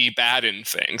be bad in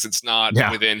things. It's not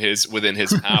within his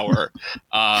power.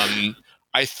 I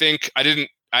think I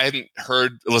hadn't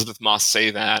heard Elizabeth Moss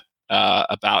say that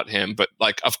about him, but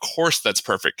like, of course, that's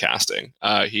perfect casting.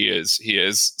 He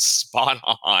is spot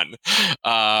on.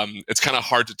 It's kind of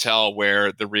hard to tell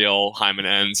where the real Hyman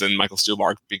ends and Michael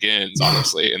Stuhlbarg begins,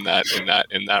 honestly, in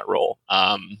that role.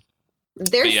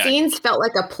 Their scenes felt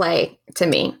like a play to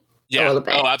me. Yeah. A little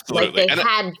bit. Oh, absolutely. Like they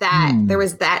had that. There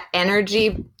was that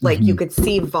energy, like you could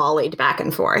see volleyed back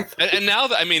and forth. And now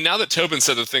that Tobin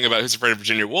said the thing about Who's Afraid of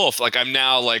Virginia Woolf, like I'm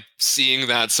now like seeing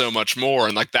that so much more,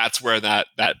 and like that's where that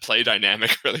play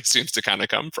dynamic really seems to kind of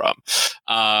come from,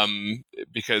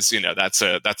 because that's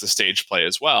a stage play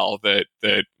as well that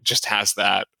just has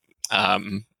that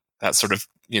that sort of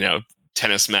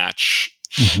tennis match.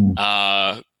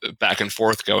 Back and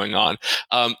forth going on.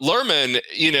 Lerman,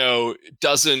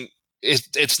 doesn't.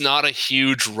 It's not a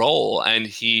huge role, and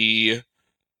he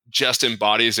just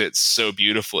embodies it so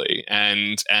beautifully,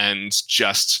 and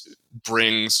just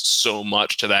brings so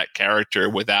much to that character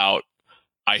without,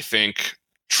 I think,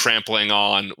 trampling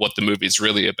on what the movie's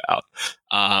really about.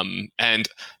 And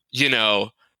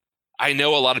I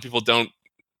know a lot of people don't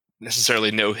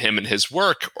necessarily know him and his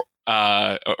work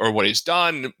or what he's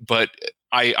done, but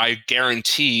I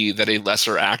guarantee that a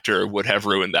lesser actor would have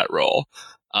ruined that role,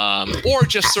 or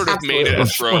just sort of made it a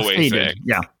throwaway thing.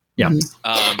 Yeah. Yeah.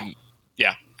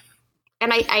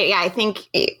 And I think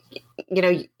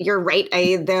you're right.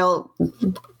 They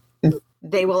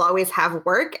will always have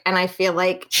work, and I feel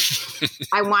like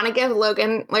I want to give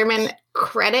Logan Lerman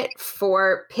credit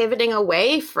for pivoting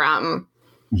away from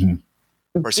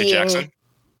Percy Jackson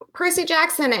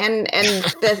and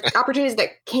the opportunities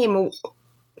that came.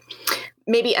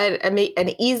 Maybe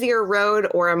an easier road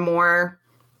or a more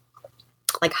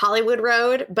like Hollywood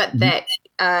road, but that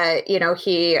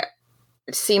he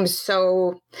seems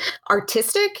so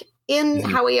artistic in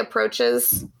how he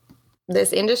approaches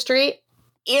this industry.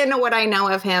 In what I know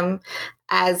of him,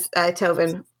 as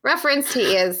Tobin referenced,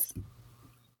 he is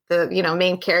the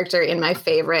main character in my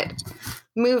favorite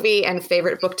movie and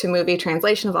favorite book to movie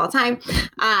translation of all time.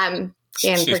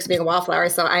 In Perks of Being a Wallflower,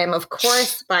 so I am of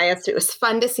course biased. It was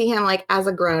fun to see him like as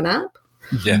a grown up.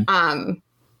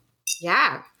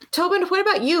 Yeah. Tobin, what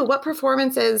about you? What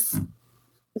performances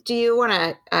do you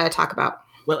want to talk about?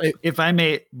 Well, if I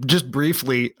may just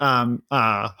briefly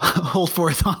hold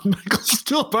forth on Michael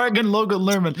Stuhlbarg and Logan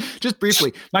Lerman, just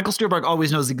briefly. Michael Stuhlbarg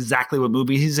always knows exactly what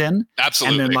movie he's in.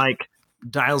 Absolutely. And then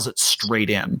dials it straight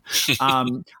in.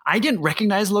 I didn't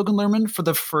recognize Logan Lerman for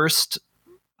the first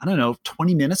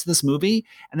 20 minutes of this movie.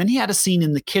 And then he had a scene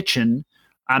in the kitchen,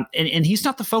 and he's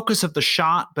not the focus of the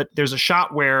shot, but there's a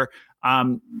shot where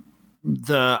I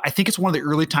think it's one of the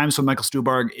early times when Michael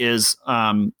Stuhlbarg is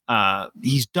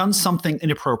he's done something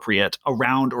inappropriate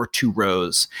around or to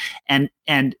Rose, and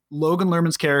Logan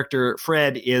Lerman's character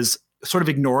Fred is sort of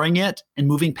ignoring it and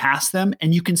moving past them,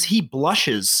 and you can see he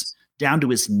blushes down to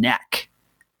his neck,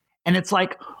 and it's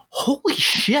like, holy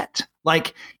shit.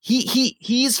 Like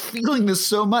he's feeling this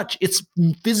so much. It's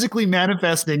physically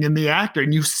manifesting in the actor,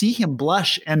 and you see him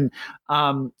blush and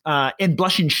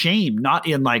blush in shame, not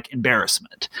in like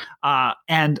embarrassment.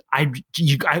 And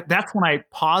that's when I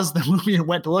paused the movie and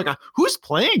went to look, who's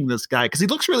playing this guy? Because he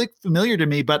looks really familiar to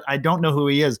me, but I don't know who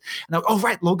he is. And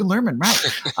right, Logan Lerman, right.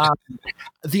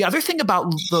 The other thing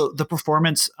about the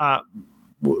performance, there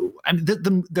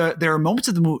are moments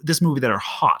of this movie that are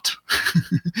hot.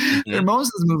 There are moments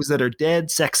of this movie that are dead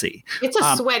sexy. It's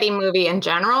a sweaty movie in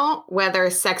general, whether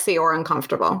sexy or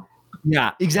uncomfortable.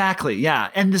 Yeah, exactly. Yeah.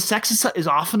 And the sex is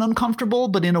often uncomfortable,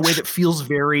 but in a way that feels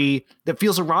erotic, that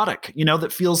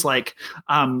feels like,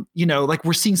 like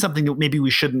we're seeing something that maybe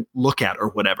we shouldn't look at or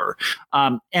whatever.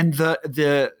 And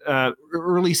the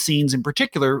early scenes in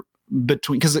particular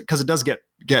between, because it does get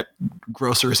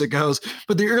grosser as it goes,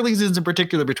 but the early scenes in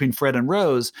particular between Fred and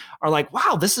Rose are like,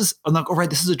 wow, this is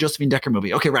a Josephine Decker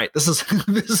movie. Okay, right, this is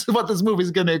what this movie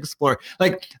is going to explore.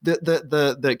 Like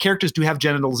the characters do have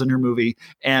genitals in her movie,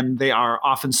 and they are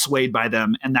often swayed by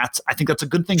them, and I think that's a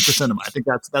good thing for cinema. I think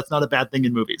that's not a bad thing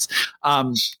in movies.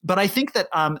 But I think that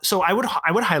so I would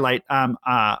highlight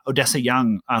Odessa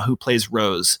Young, who plays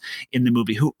Rose in the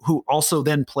movie, who also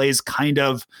then plays kind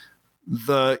of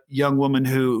the young woman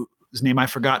whose name I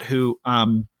forgot, who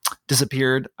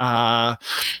disappeared, and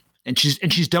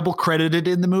she's double credited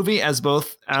in the movie as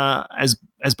both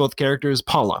characters,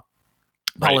 Paula.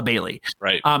 Paula Bailey.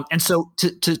 Right. And so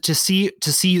to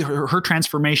see her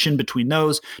transformation between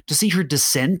those, to see her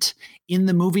descent in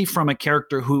the movie from a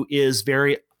character who is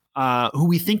very who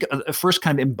we think at first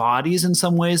kind of embodies in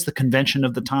some ways the convention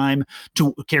of the time,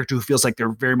 to a character who feels like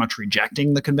they're very much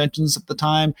rejecting the conventions of the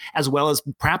time, as well as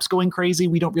perhaps going crazy.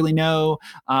 We don't really know.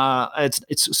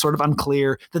 It's sort of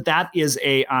unclear. That is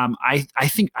a I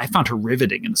think I found her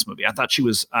riveting in this movie. I thought she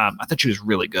was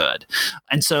really good,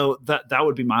 and so that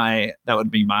would be my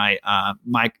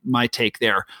my take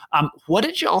there. What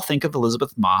did you all think of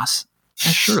Elisabeth Moss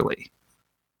as Shirley?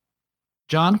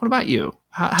 John, what about you?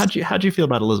 How'd you feel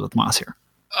about Elisabeth Moss here?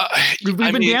 We've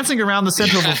been dancing around the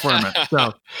central performance.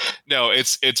 So. No,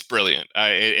 it's brilliant.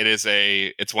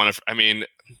 It's one of. I mean,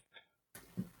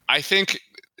 I think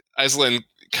Aislinn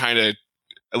kind of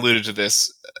alluded to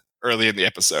this early in the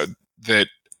episode that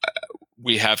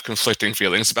we have conflicting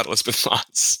feelings about Elisabeth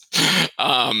Moss.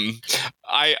 I'm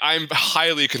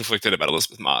highly conflicted about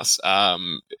Elisabeth Moss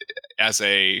as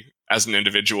an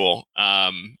individual.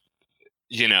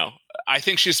 I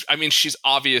think she's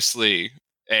obviously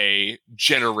a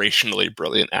generationally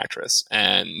brilliant actress,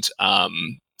 and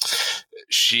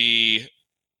she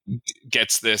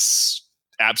gets this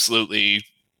absolutely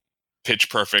pitch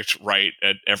perfect right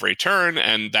at every turn,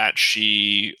 and that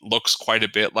she looks quite a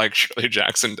bit like Shirley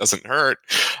Jackson doesn't hurt.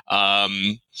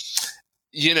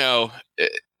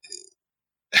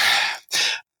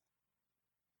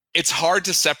 It's hard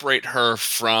to separate her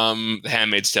from The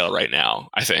Handmaid's Tale right now,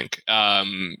 I think.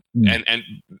 And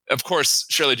of course,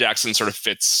 Shirley Jackson sort of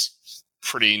fits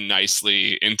pretty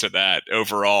nicely into that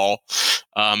overall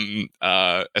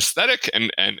aesthetic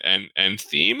and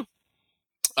theme.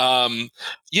 I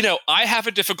have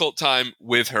a difficult time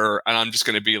with her, and I'm just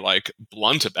going to be like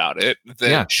blunt about it,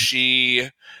 that she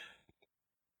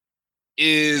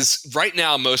is right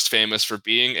now most famous for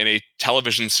being in a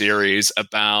television series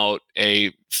about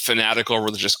a fanatical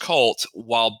religious cult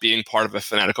while being part of a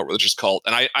fanatical religious cult.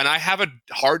 And I have a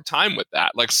hard time with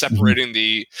that, like separating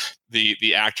the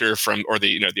actor from, or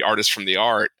the artist from the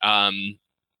art. I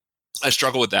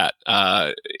struggle with that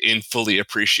in fully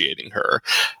appreciating her.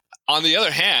 On the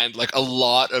other hand, like a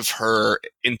lot of her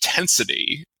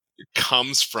intensity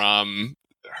comes from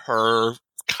her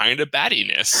kind of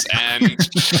battiness, and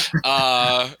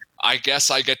I guess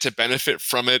I get to benefit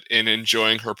from it in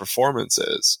enjoying her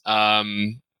performances. I'll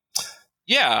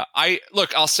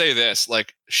say this,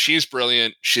 like, she's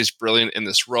brilliant in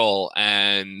this role,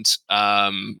 and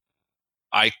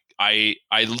I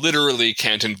literally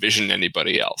can't envision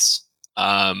anybody else.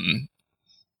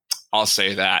 I'll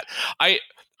say that. I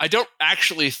don't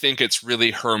actually think it's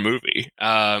really her movie.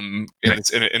 It's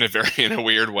in a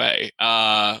weird way.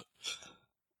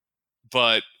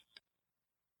 But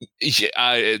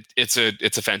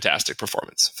it's a fantastic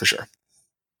performance for sure.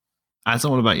 So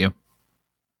what about you?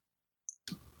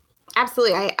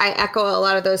 Absolutely. I echo a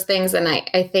lot of those things. And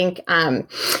I think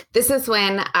this is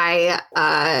when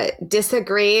I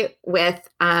disagree with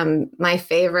my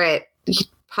favorite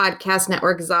podcast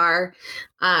network czar,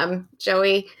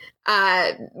 Joey,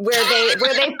 where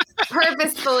they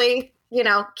purposefully,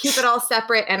 keep it all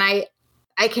separate. And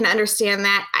I can understand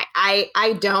that.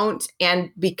 I don't.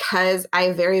 And because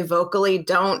I very vocally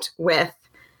don't with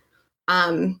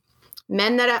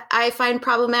men that I find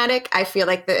problematic, I feel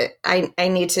like that I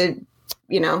need to,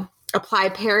 apply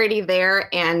parity there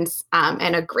and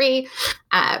agree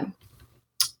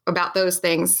about those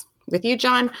things with you,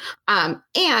 John.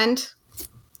 And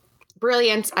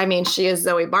brilliant. I mean, she is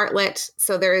Zoe Bartlett.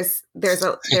 So there's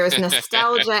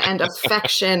nostalgia and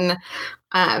affection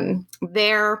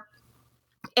there.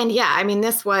 And yeah, I mean,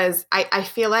 this was, I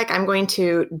feel like I'm going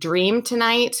to dream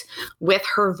tonight with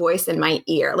her voice in my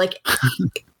ear. Like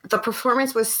the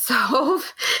performance was so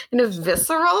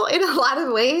visceral in a lot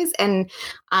of ways. And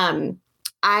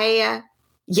I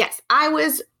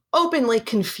was openly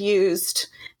confused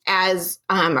as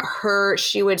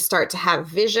she would start to have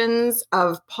visions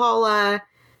of Paula,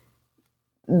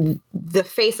 the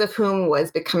face of whom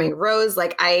was becoming Rose.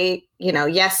 Like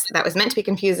yes, that was meant to be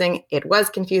confusing. It was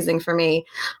confusing for me.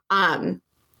 And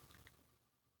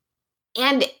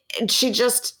she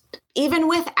just, even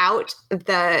without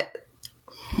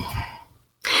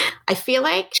I feel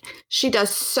like she does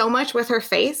so much with her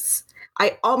face.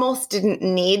 I almost didn't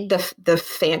need the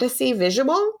fantasy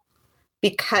visual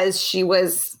because she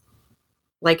was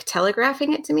like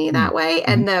telegraphing it to me that way.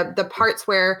 And the parts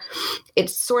where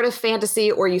it's sort of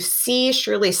fantasy, or you see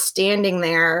Shirley standing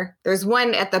there. There's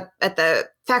one at the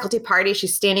faculty party.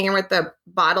 She's standing there with the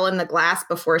bottle in the glass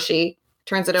before she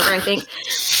turns it over, I think.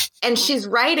 And she's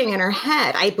writing in her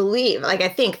head, I believe. Like, I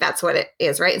think that's what it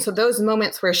is, right? And so those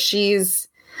moments where she's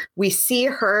we see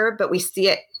her, but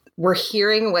we're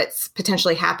hearing what's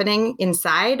potentially happening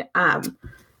inside.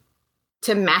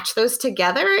 To match those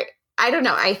together, I don't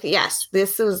know. Yes,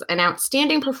 this was an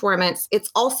outstanding performance.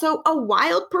 It's also a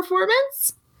wild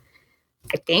performance,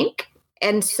 I think.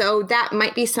 And so that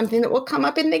might be something that will come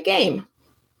up in the game.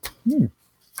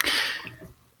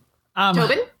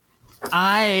 Tobin?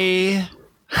 I'm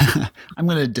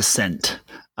going to dissent.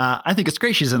 I think it's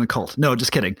great she's in a cult. No,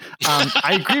 just kidding.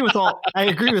 I agree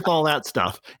with all that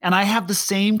stuff. And I have the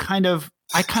same kind of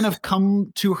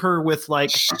come to her with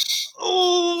like,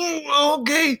 oh,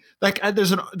 okay. Like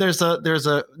there's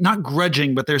a not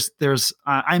grudging, but there's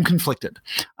I'm conflicted.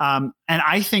 And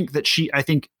I think that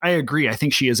I agree. I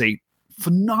think she is a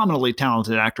phenomenally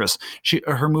talented actress.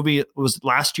 Her movie was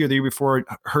last year, the year before,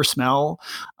 Her Smell,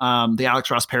 the Alex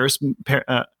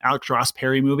Ross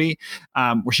Perry movie,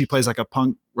 where she plays like a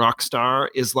punk rock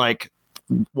star, is like,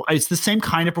 it's the same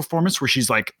kind of performance where she's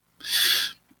like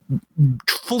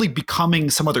fully becoming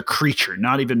some other creature,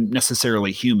 not even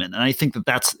necessarily human. And I think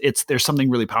there's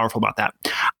something really powerful about that.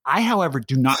 I, however,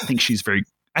 do not think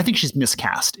I think she's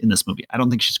miscast in this movie. I don't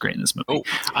think she's great in this movie. Oh,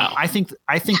 wow. I think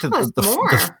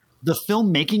that the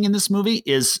filmmaking in this movie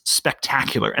is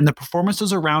spectacular, and the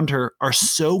performances around her are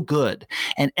so good.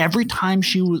 And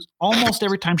almost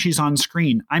every time she's on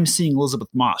screen, I'm seeing Elizabeth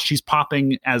Moss. She's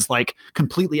popping as like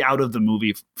completely out of the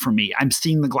movie for me. I'm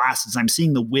seeing the glasses. I'm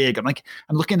seeing the wig. I'm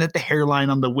looking at the hairline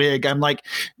on the wig. I'm like,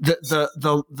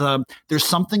 there's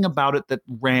something about it that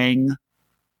rang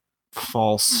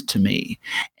false to me,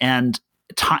 and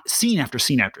scene after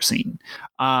scene after scene.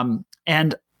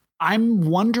 And I'm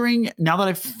wondering, now that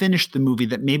I've finished the movie,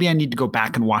 that maybe I need to go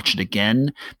back and watch it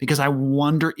again, because I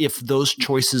wonder if those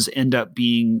choices end up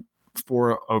being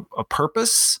for a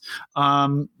purpose.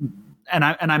 I'm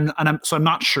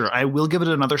not sure. I will give it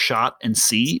another shot and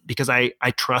see, because I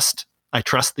trust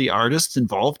the artists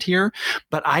involved here.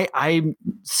 But I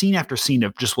scene after scene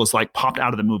of just was like popped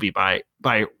out of the movie by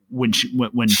when she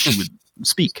would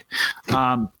speak.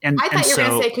 And I thought you were going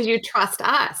to say, because you trust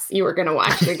us, you were going to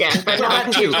watch it again, but not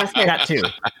because you trust her. That too.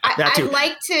 I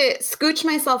like to scooch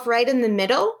myself right in the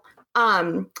middle,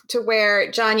 to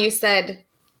where, John, you said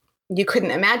you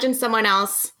couldn't imagine someone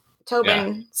else.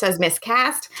 Tobin says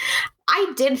miscast.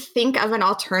 I did think of an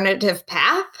alternative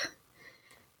path,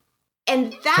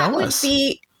 and that would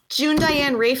be June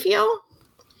Diane Raphael,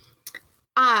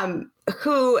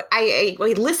 who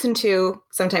we listen to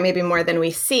sometime, maybe more than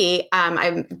we see. I'm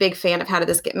a big fan of How Did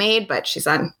This Get Made, but she's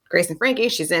on Grace and Frankie.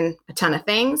 She's in a ton of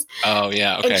things. Oh,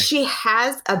 yeah. Okay. And she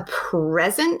has a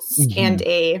presence and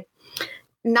a,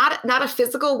 not a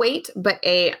physical weight, but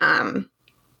a, I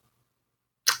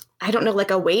don't know,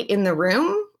 like a weight in the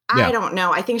room. Yeah. I don't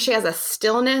know. I think she has a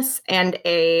stillness and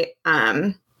a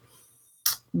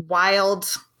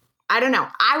wild, I don't know.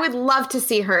 I would love to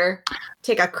see her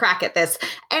take a crack at this.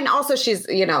 And also she's,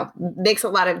 makes a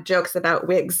lot of jokes about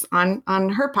wigs on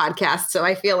her podcast. So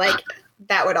I feel like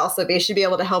that would also she'd be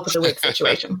able to help with the wig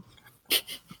situation.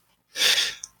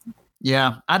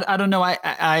 Yeah. I don't know.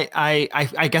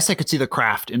 I guess I could see the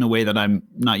craft in a way that I'm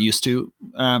not used to.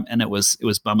 And it was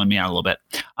bumming me out a little bit.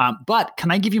 But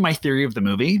can I give you my theory of the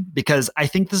movie? Because I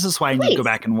think this is why I need to go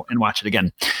back and watch it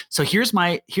again. So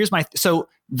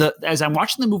as I'm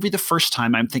watching the movie the first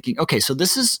time, I'm thinking, okay, so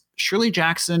this is Shirley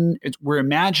Jackson. We're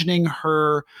imagining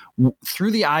her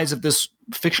through the eyes of this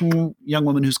fictional young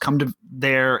woman who's come to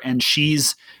there, and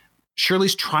Shirley's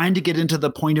trying to get into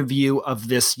the point of view of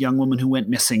this young woman who went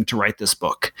missing to write this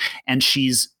book. And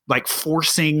she's like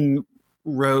forcing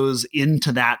Rose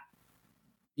into that,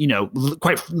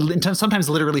 quite sometimes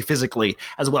literally physically,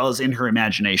 as well as in her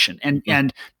imagination.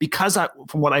 And because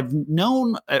from what I've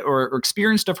known or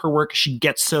experienced of her work,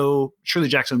 Shirley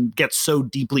Jackson gets so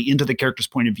deeply into the character's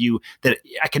point of view that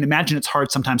I can imagine it's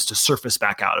hard sometimes to surface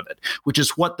back out of it, which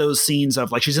is what those scenes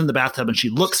of, like, she's in the bathtub and she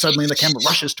looks suddenly and the camera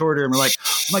rushes toward her and we're like,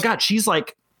 oh my God, she's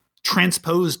like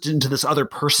transposed into this other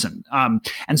person.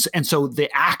 And so the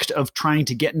act of trying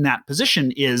to get in that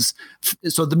position is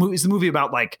the movie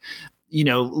about like,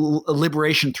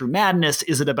 liberation through madness?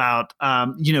 Is it about,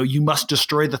 you must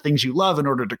destroy the things you love in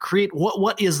order to create?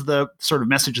 What is the sort of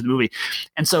message of the movie?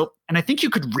 And I think you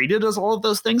could read it as all of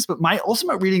those things, but my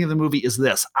ultimate reading of the movie is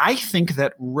this. I think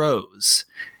that Rose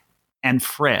and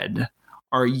Fred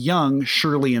are young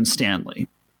Shirley and Stanley,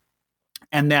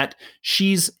 and that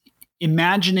she's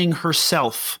imagining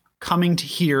herself coming to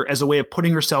here as a way of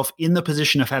putting herself in the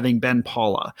position of having been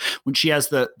Paula, when she has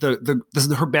her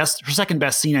second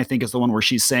best scene, I think, is the one where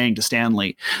she's saying to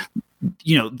Stanley,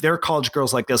 there are college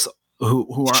girls like this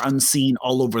who are unseen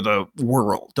all over the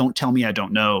world. Don't tell me I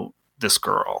don't know this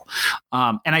girl.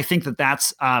 And I think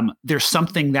that's there's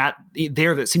something that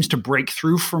seems to break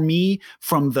through for me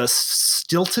from the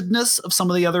stiltedness of some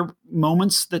of the other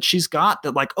moments that she's got,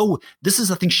 that like, oh, this is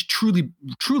a thing she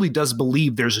truly does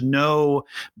believe. There's no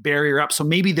barrier up. So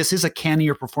maybe this is a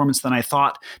cannier performance than I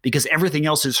thought, because everything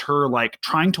else is her like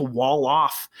trying to wall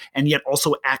off and yet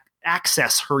also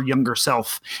access her younger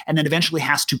self, and then eventually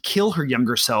has to kill her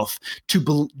younger self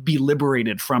to be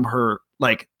liberated from her,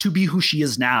 like to be who she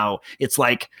is now. It's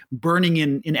like burning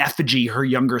in effigy her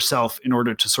younger self in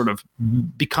order to sort of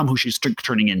become who she's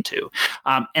turning into.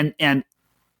 And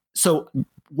so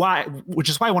which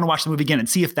is why I want to watch the movie again and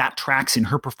see if that tracks in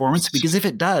her performance, because if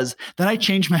it does, then I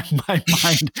change my mind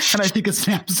and I think it's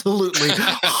an absolutely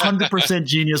 100%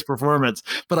 genius performance.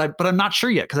 But I'm not sure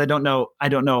yet, because I don't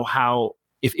know how,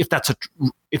 if that's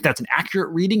an accurate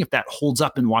reading, if that holds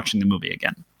up in watching the movie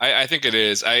again. I think it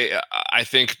is. I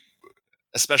think,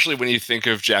 especially when you think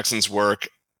of Jackson's work,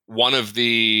 one of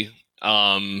the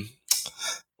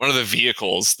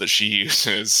vehicles that she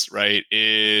uses, right,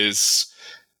 is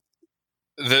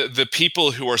the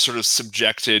people who are sort of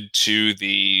subjected to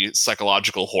the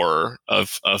psychological horror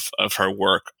of her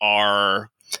work are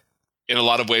in a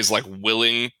lot of ways like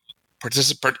willing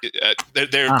participant.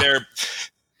 They're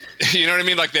you know what I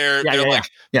mean? Like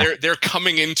they're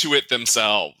coming into it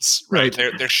themselves, right?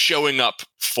 They're showing up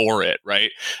for it, right?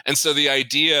 And so the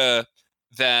idea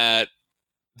that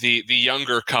the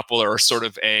younger couple are sort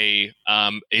of a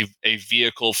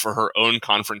vehicle for her own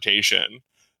confrontation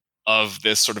of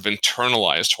this sort of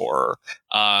internalized horror.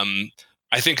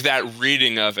 I think that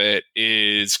reading of it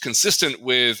is consistent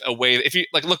with a way, if you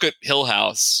like look at Hill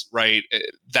House, right?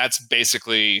 That's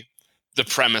basically the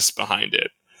premise behind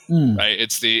it. Right.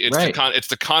 It's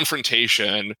the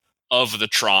confrontation of the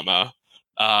trauma,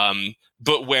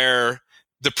 but where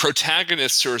the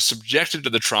protagonists who are subjected to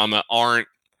the trauma aren't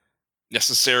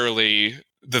necessarily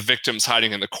the victims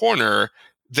hiding in the corner.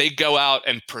 They go out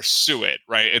and pursue it.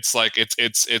 Right. It's like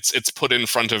it's put in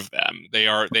front of them. They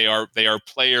are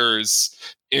players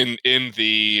in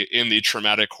the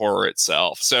traumatic horror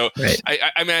itself. So right.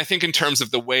 I mean, I think in terms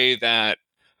of the way that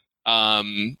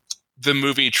the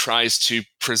movie tries to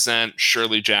present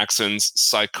Shirley Jackson's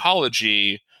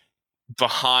psychology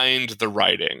behind the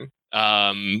writing,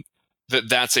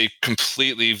 that's a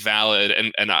completely valid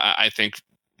and I think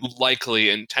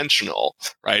likely intentional,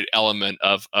 right, element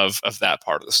of that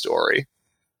part of the story.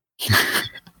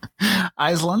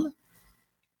 Aislinn,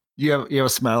 you have a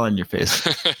smile on your face.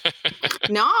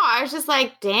 No, I was just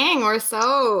like, dang, we're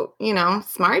so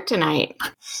smart tonight.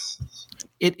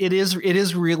 It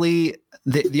is really.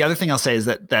 The other thing I'll say is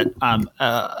that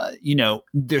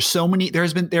there's so many. There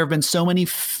have been so many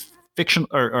fiction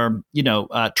or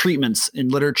treatments in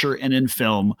literature and in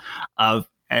film of,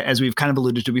 as we've kind of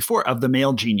alluded to before, of the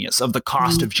male genius, of the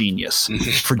cost of genius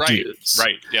for dudes.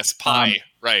 Right. Yes. Pie.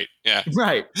 Right. Yeah.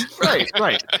 Right.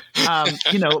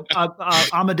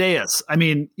 Amadeus. I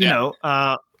mean,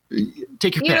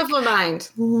 take your beautiful pick. Mind.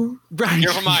 Right.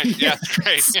 Beautiful mind. Yeah.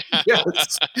 Great.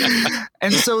 Yes.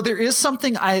 And so there's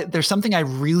something I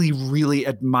really, really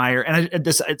admire. And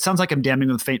it sounds like I'm damning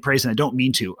with faint praise, and I don't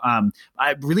mean to.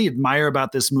 I really admire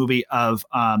about this movie of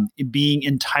it being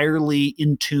entirely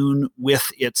in tune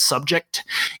with its subject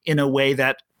in a way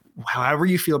that, however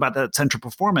you feel about that central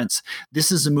performance, this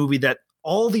is a movie that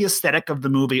all the aesthetic of the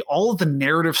movie, all of the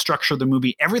narrative structure of the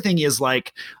movie, everything is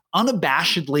like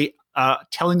unabashedly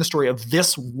telling the story of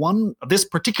this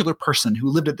particular person who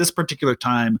lived at this particular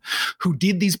time, who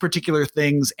did these particular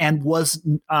things, and was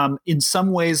in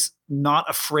some ways not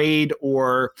afraid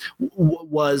or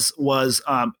was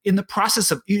in the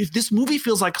process of. This movie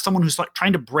feels like someone who's like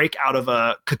trying to break out of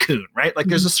a cocoon, right? Like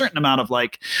there's a certain amount of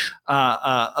like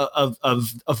of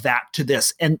that to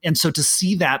this, and so to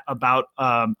see that about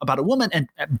a woman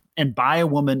and by a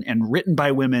woman and written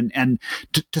by women, and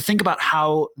to think about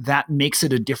how that makes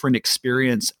it a different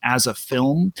experience as a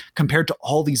film compared to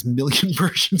all these million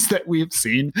versions that we've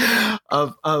seen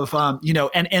of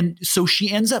and so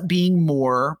she ends up being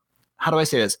more. How do I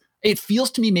say this? It feels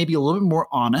to me maybe a little bit more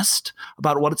honest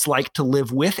about what it's like to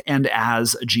live with and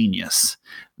as a genius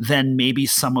than maybe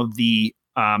some of the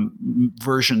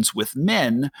versions with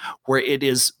men, where it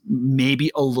is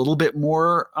maybe a little bit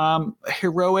more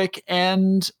heroic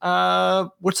and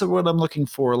what's the word I'm looking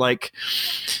for? Like,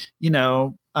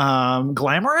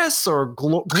 glamorous or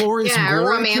glorious, yeah,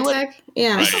 glory romantic.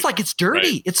 Yeah, this is like it's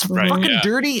dirty. Right. It's fucking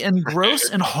dirty and gross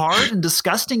and hard and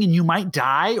disgusting, and you might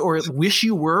die or wish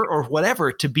you were or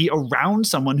whatever to be around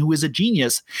someone who is a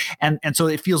genius, and so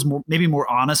it feels maybe more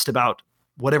honest about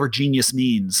whatever genius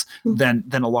means than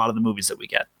a lot of the movies that we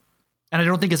get. And I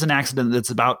don't think it's an accident that it's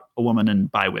about a woman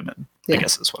and by women, I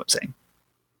guess is what I'm saying.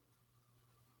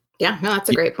 Yeah, no, that's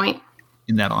a great point.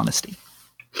 In that honesty.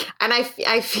 And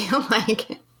I feel like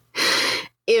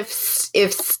if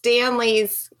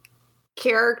Stanley's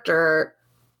character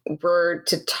were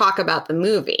to talk about the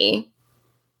movie,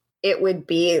 it would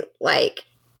be like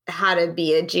how to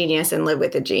be a genius and live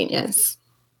with a genius.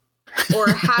 Or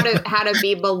how to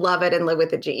be beloved and live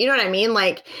with a genius. You know what I mean?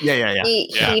 Like,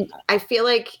 I feel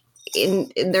like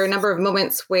there are a number of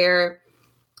moments where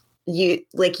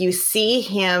you see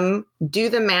him do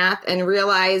the math and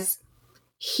realize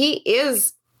he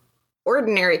is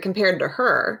ordinary compared to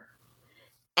her,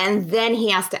 and then he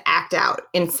has to act out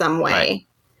in some way,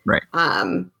 right?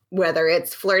 Whether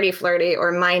it's flirty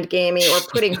or mind gaming or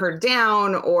putting her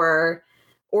down or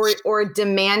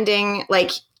demanding,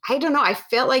 like, I don't know. I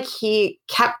felt like he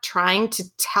kept trying to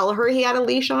tell her he had a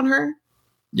leash on her,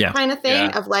 kind of thing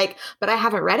of like, but I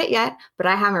haven't read it yet.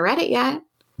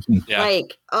 Yeah.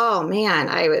 Like, oh man,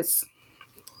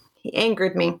 he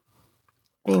angered me.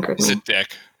 He's a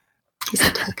dick.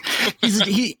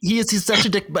 He's such a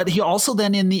dick, but he also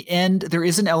then in the end, there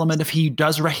is an element of he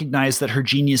does recognize that her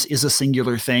genius is a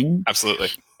singular thing. Absolutely.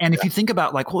 And if you think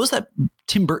about, like, what was that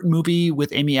Tim Burton movie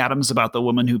with Amy Adams about the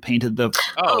woman who painted the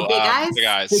Big Eyes? Big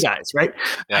Eyes, right?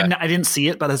 Yeah. I didn't see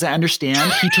it, but as I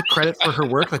understand, he took credit for her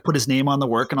work, like put his name on the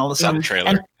work and all this stuff.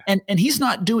 Trailer. And he's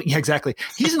not doing exactly.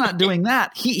 He's not doing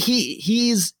that. He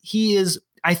is.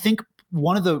 I think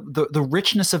one of the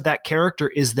richness of that character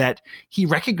is that he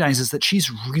recognizes that she's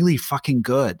really fucking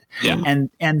good. Yeah. And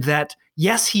that,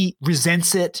 yes, he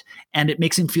resents it and it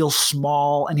makes him feel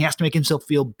small and he has to make himself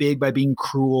feel big by being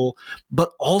cruel,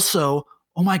 but also,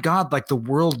 oh my God, like the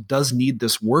world does need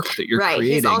this work that you're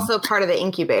creating. He's also part of the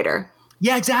incubator.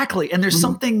 Yeah, exactly. And there's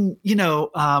something,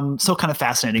 so kind of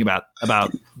fascinating about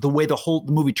the way the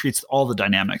movie treats all the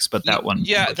dynamics, but that one.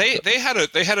 Yeah, they had a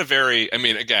very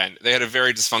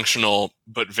dysfunctional,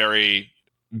 but very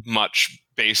much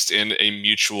based in a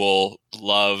mutual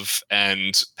love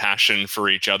and passion for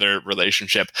each other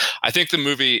relationship. I think the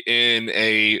movie, in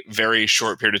a very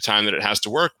short period of time that it has to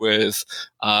work with,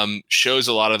 shows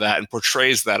a lot of that and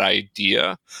portrays that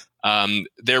idea.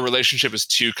 Their relationship is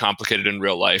too complicated in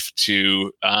real life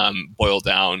to boil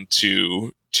down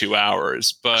to 2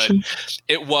 hours, but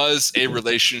it was a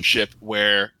relationship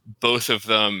where both of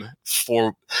them,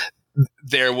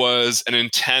 there was an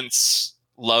intense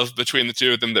love between the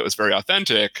two of them that was very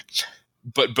authentic,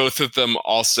 but both of them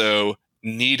also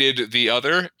needed the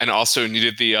other and also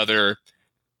needed the other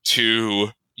to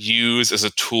use as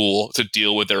a tool to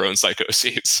deal with their own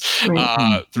psychoses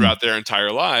throughout their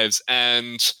entire lives.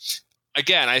 And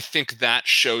again, I think that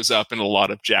shows up in a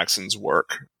lot of Jackson's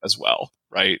work as well,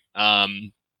 right?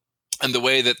 And the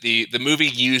way that the movie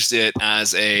used it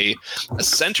as a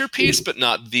centerpiece, but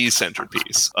not the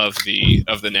centerpiece of the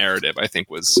narrative, I think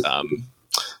was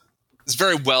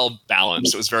very well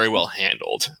balanced. It was very well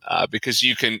handled, because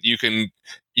you can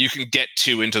get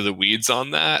too into the weeds on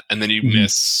that, and then you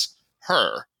miss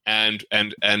her and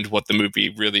what the movie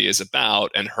really is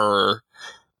about, and her,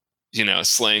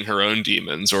 slaying her own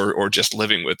demons or just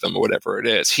living with them or whatever it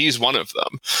is. He's one of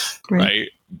them, right?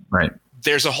 Right.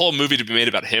 There's a whole movie to be made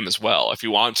about him as well, if you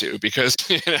want to, because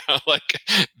like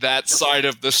that side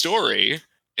of the story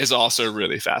is also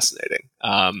really fascinating.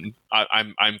 I'm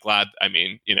glad. I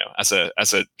mean, as a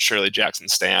Shirley Jackson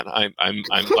stan, I'm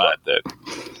glad that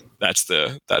that's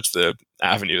the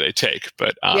avenue they take.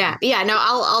 But no,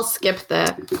 I'll skip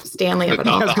the Stanley of it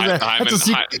all. That's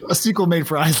a sequel made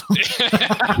for Island.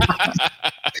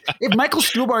 If Michael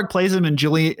Stuhlbarg plays him and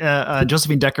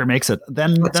Josephine Decker makes it,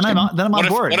 then I'm on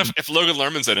board. What if Logan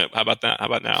Lerman's in it? How about that? How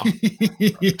about now?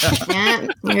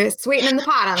 You're sweetening the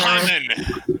pot on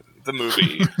that one. The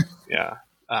movie,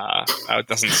 it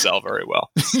doesn't sell very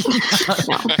well.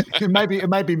 It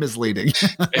might be misleading.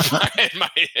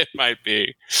 it might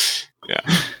be. Yeah.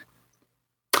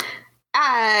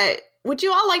 Would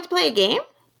you all like to play a game?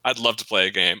 I'd love to play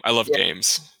a game. I love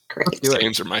games. Great.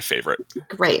 Games are my favorite.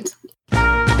 Great.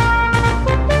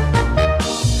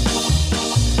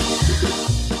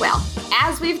 Well,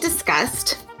 as we've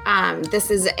discussed,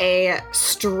 this is a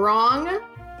strong,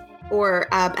 or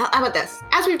how about this?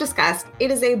 As we've discussed,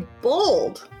 it is a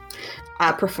bold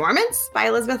performance by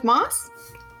Elizabeth Moss.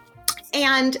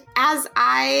 And as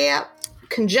I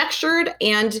conjectured,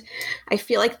 and I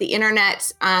feel like the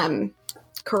internet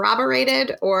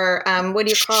corroborated, or what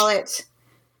do you call it?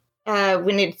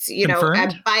 When it's,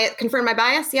 confirm my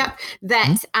bias. Yep.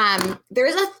 That there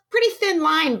is a pretty thin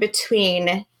line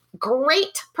between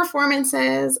great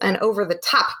performances and over the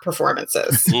top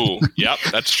performances. Ooh, yep,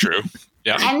 that's true.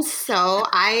 Yeah. And so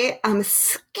I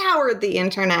scoured the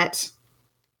internet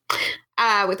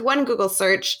with one Google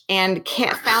search and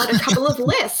found a couple of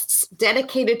lists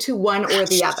dedicated to one or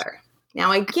the other.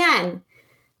 Now, again,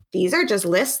 these are just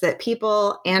lists that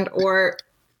people or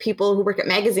people who work at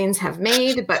magazines have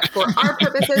made, but for our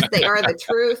purposes, they are the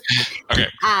truth. Okay.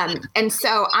 And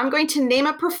so I'm going to name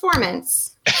a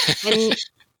performance,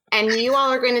 and you all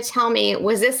are going to tell me,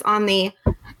 was this on the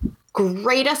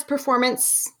greatest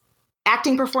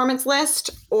acting performance list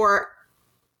or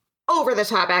over the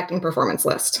top acting performance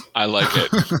list? I like it.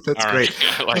 That's All great.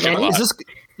 right. I like it a lot.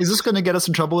 Is this going to get us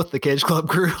in trouble with the Cage Club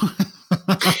crew?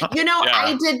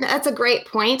 Yeah. That's a great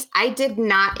point. I did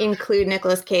not include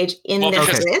Nicolas Cage in this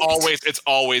because list. it's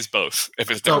always both. If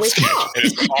it's Always Nicolas Cage, both. it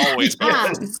is always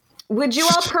both. Would you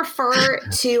all prefer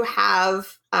to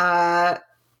have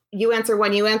you answer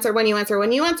one, you answer one, you answer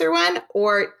one, you answer one,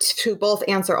 or to both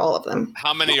answer all of them?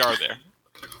 How many are there?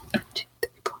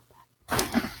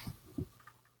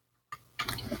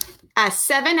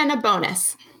 7 and a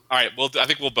bonus. All right. Well, I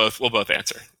think we'll both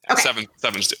answer. Okay.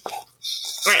 7's due.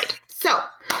 Right. So,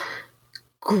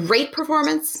 great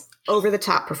performance, over the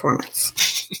top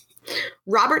performance.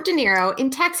 Robert De Niro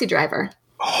in Taxi Driver.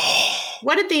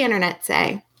 What did the internet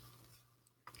say?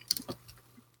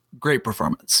 Great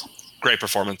performance. Great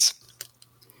performance.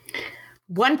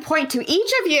 1 point to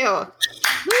each of you.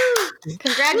 Woo.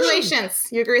 Congratulations.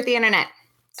 You agree with the internet.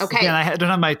 Okay. Again, I don't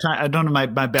have my time. I don't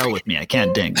have my bell with me. I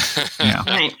can't ding. Yeah.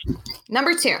 Right.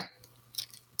 Number 2.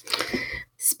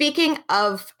 Speaking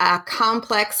of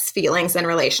complex feelings and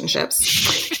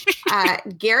relationships,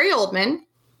 Gary Oldman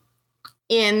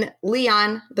in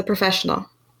Leon the Professional.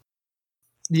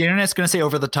 The internet's going to say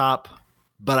over the top,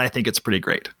 but I think it's pretty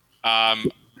great.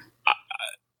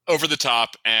 Over the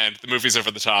top, and the movie's over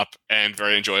the top and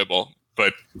very enjoyable,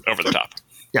 but over the top.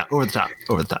 Yeah, over the top.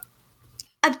 Over the top.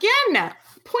 Again,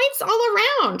 points all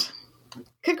around.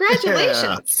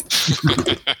 Congratulations.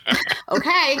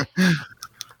 Okay.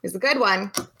 Here's a good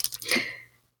one.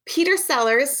 Peter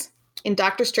Sellers in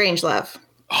Dr. Strangelove.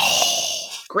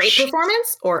 Great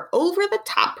performance or over the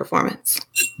top performance?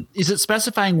 Is it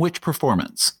specifying which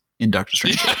performance in Doctor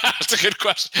Strange? Yeah, that's a good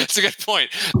question. That's a good point.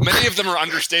 Many of them are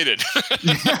understated.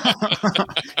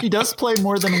 He does play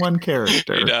more than one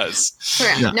character. He does.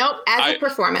 Correct. Yeah. Nope, as a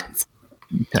performance.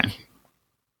 Okay.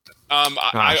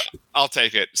 I'll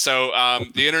take it. So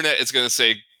the internet is going to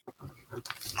say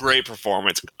great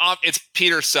performance. It's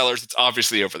Peter Sellers. It's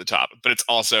obviously over the top, but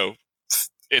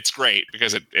it's great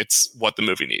because it's what the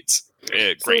movie needs.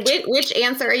 Great. So which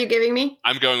answer are you giving me?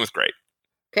 I'm going with great.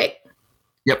 Okay.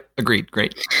 Yep. Agreed.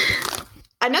 Great.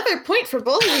 Another point for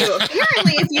both of you.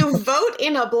 Apparently, if you vote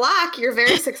in a block, you're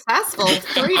very successful.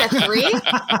 3-3.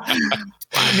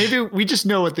 Maybe we just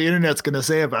know what the internet's going to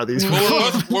say about these.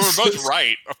 Well, we're both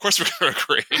right. Of course, we're going to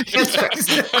agree. That's right.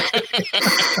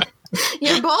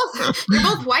 You're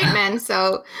both white men,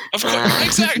 so of course,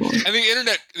 exactly. And the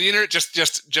internet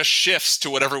just shifts to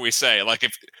whatever we say. Like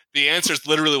if the answers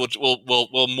literally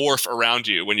will morph around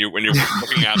you when you're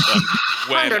looking at them.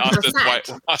 When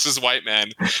us as white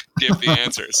men give the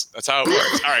answers, that's how it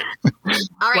works.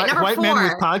 All right. Number White 4. Men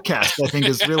with podcast, I think,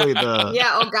 is really the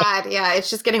Yeah. Oh God. Yeah. It's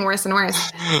just getting worse and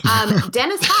worse.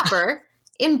 Dennis Hopper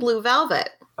in Blue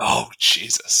Velvet. Oh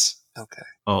Jesus. Okay.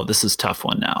 Oh, this is a tough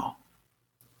one now.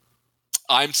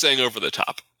 I'm saying over the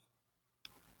top.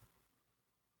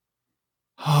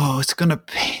 Oh, it's gonna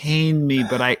pain me,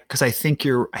 but I think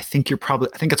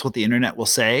that's what the internet will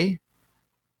say.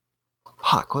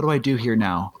 Fuck, what do I do here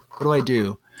now? What do I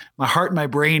do? My heart and my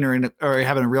brain are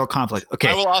having a real conflict. Okay.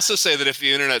 I will also say that if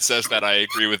the internet says that, I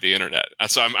agree with the internet.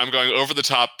 So I'm going over the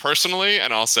top personally,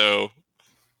 and also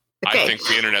I think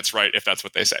the internet's right if that's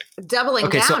what they say. Doubling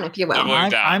down, if you will.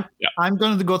 I'm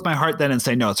going to go with my heart then and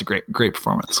say no. It's a great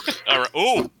performance. All right.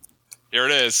 Oh, here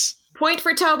it is. Point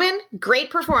for Tobin. Great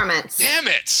performance. Damn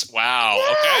it! Wow.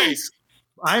 Yes.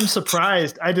 Okay. I'm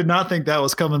surprised. I did not think that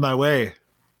was coming my way.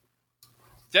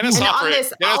 Dennis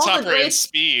Hopper and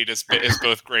Speed is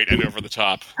both great and over the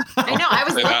top. I know. I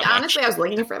was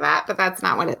looking for that, but that's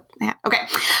not what it. Okay.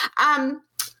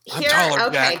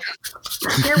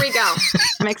 Here we go.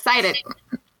 I'm excited.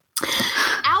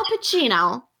 Al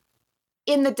Pacino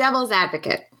in The Devil's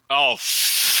Advocate. Oh,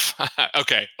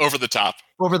 okay. Over the top.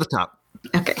 Over the top.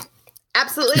 Okay.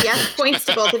 Absolutely. Yes. Points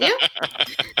to both of you.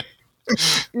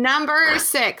 Number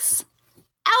 6.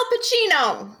 Al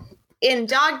Pacino in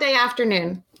Dog Day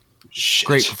Afternoon. Shit.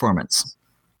 Great performance.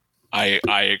 I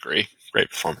agree. Great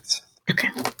performance. Okay.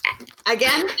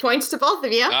 Again, points to both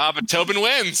of you. But Tobin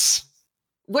wins.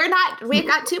 We've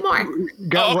got 2 more.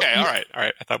 Okay. All right.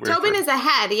 I thought we were. Tobin is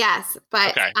ahead, yes.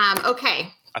 But,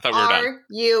 okay. I thought we were done. Are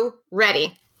you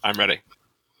ready? I'm ready.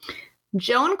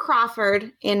 Joan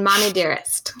Crawford in Mommy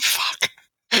Dearest. Fuck.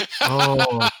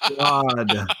 Oh,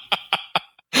 God.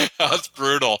 That's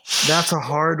brutal. That's a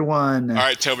hard one. All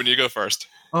right, Tobin, you go first.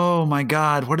 Oh, my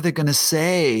God. What are they going to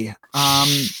say?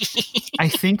 I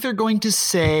think they're going to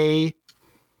say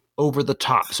Over the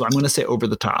Top. So I'm going to say Over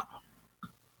the Top.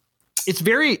 It's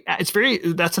very,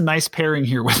 that's a nice pairing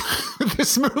here with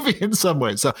this movie in some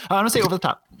ways. So I'm going to say Over the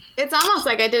Top. It's almost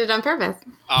like I did it on purpose.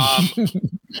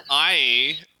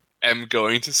 I am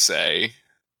going to say,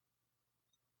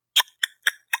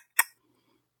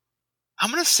 I'm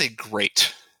going to say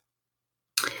Great.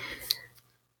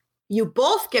 You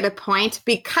both get a point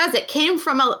because it came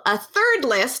from a third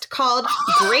list called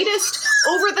Greatest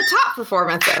Over-the-Top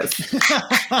Performances.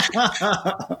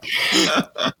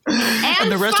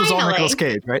 And the rest was all Nicolas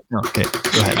Cage, right? No, okay,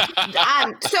 go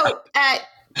ahead.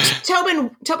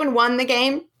 Tobin won the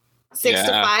game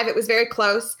 6-5. It was very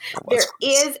close. There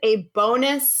is a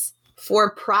bonus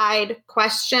for Pride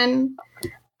question.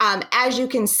 As you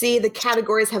can see, the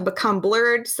categories have become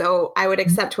blurred, so I would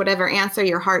accept whatever answer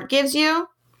your heart gives you.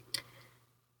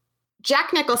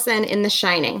 Jack Nicholson in The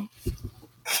Shining.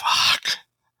 Fuck.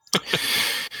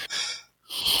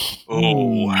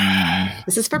 Oh.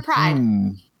 This is for Pride.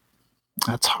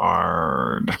 That's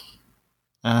hard.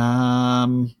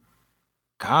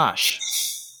 Gosh.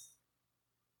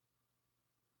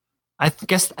 I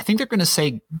think they're going to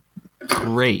say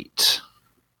Great.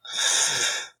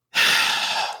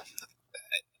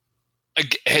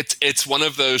 It's one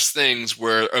of those things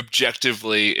where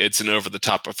objectively it's an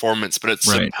over-the-top performance, but it's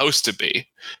supposed to be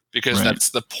because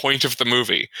that's the point of the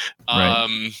movie.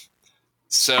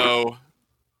 So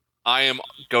I am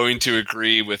going to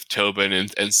agree with Tobin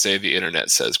and say the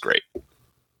internet says Great.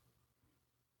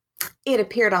 It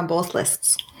appeared on both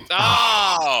lists.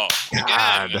 Oh,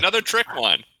 again, another trick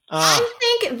one. I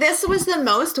think this was the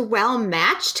most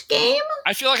well-matched game.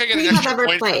 I feel like I get an extra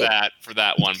point for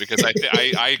that one because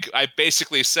I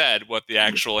basically said what the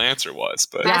actual answer was.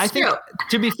 But yeah, I think true.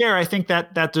 To be fair, I think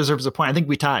that deserves a point. I think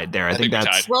we tied there. I think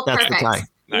that's perfect. The tie.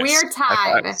 Nice. We're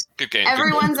tied. Good game.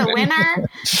 Everyone's a winner.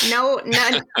 No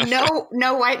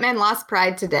white men lost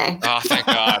Pride today. Oh, thank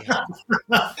God.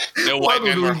 No white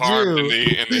men were harmed in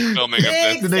the filming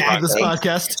of this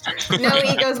podcast. No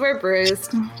egos were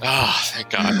bruised. Oh, thank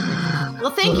God.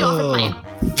 Well, thank you all for playing.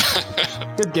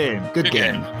 Good game. Good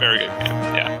game. Very good game.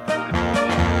 Yeah.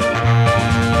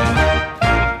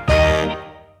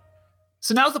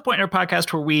 So now's the point in our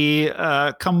podcast where we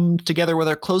come together with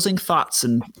our closing thoughts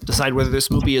and decide whether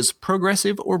this movie is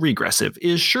progressive or regressive.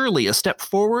 Is Shirley a step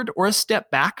forward or a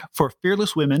step back for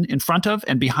fearless women in front of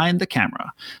and behind the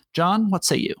camera? John, what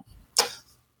say you?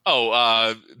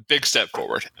 Oh, big step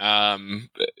forward. I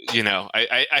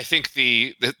think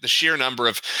the sheer number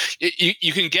of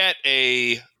you can get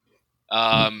a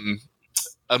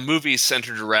movie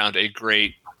centered around a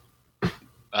great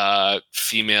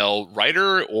female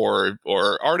writer or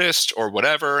artist or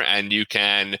whatever, and you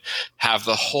can have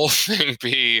the whole thing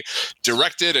be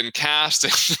directed and cast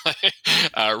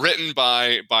and written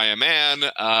by a man,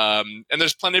 and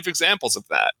there's plenty of examples of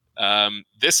that.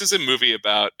 This is a movie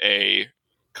about a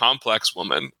complex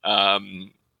woman,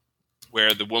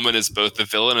 where the woman is both the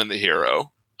villain and the hero,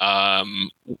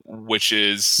 which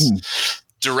is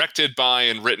directed by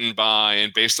and written by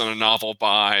and based on a novel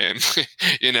by, and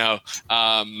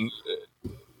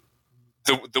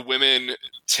the women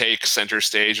take center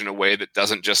stage in a way that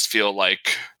doesn't just feel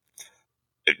like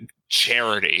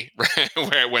charity,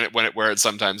 right? where it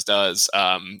sometimes does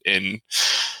in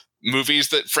movies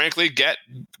that frankly get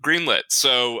greenlit.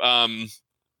 So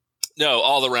no,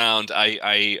 all around,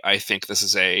 I think this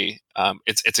is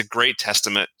it's a great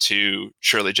testament to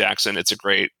Shirley Jackson. It's a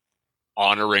great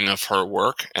honoring of her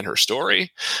work and her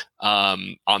story.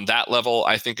 On that level,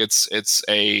 I think it's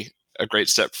a great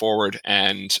step forward.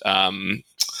 And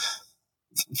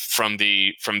from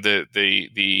the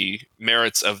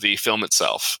merits of the film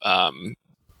itself,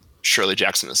 Shirley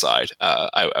Jackson aside,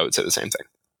 I would say the same thing.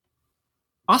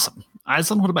 Awesome.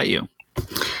 Aislinn, what about you?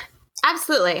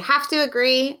 Absolutely. Have to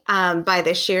agree by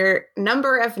the sheer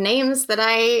number of names that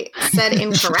I said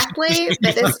incorrectly.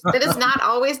 that is not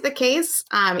always the case,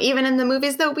 even in the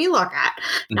movies that we look at.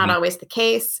 Not always the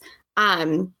case.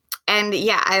 And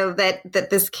yeah, that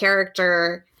this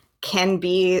character can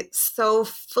be so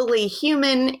fully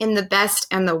human in the best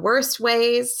and the worst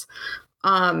ways,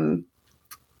 while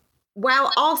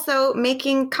also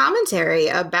making commentary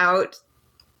about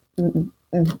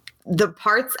the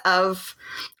parts of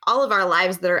all of our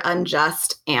lives that are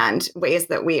unjust and ways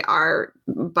that we are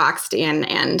boxed in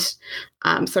and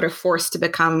sort of forced to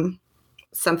become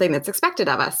something that's expected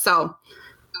of us. So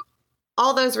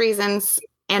all those reasons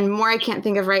and more I can't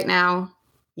think of right now.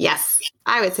 Yes,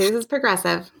 I would say this is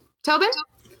progressive. Tobin?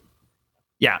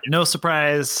 Yeah, no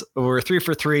surprise. We're 3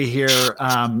 for 3 here.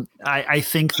 I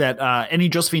think that any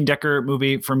Josephine Decker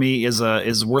movie for me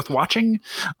is worth watching.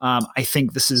 I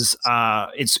think this is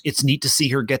it's neat to see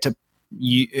her get to.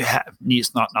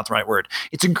 Neat's not the right word.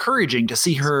 It's encouraging to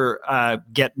see her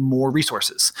get more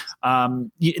resources.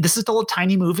 This is still a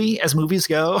tiny movie as movies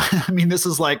go. I mean, this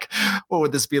is like, what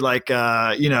would this be like?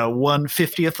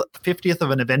 1/50th of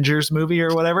an Avengers movie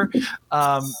or whatever,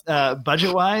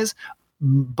 budget wise.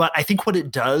 But I think what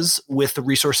it does with the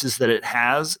resources that it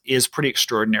has is pretty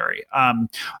extraordinary.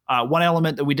 One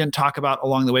element that we didn't talk about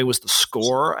along the way was the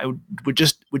score. I would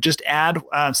just add,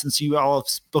 since you all have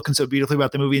spoken so beautifully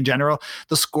about the movie in general,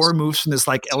 the score moves from this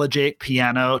like elegiac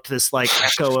piano to this like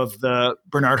echo of the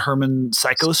Bernard Herrmann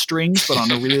Psycho strings, but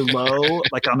on a really low,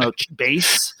 like on a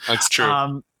bass. That's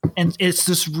true. And it's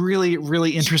this really,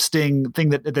 really interesting thing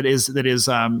that is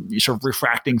sort of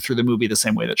refracting through the movie the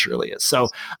same way that Shirley is. So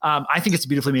I think it's a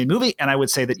beautifully made movie, and I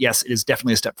would say that yes, it is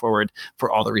definitely a step forward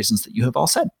for all the reasons that you have all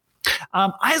said.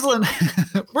 Aislinn,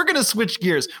 we're going to switch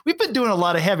gears. We've been doing a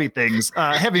lot of heavy things,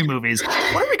 heavy movies.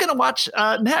 What are we going to watch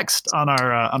next on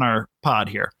our pod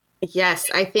here? Yes,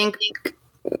 I think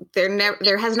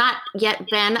there has not yet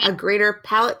been a greater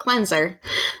palate cleanser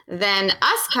than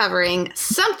us covering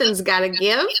Something's Gotta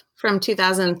Give from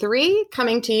 2003,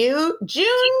 coming to you June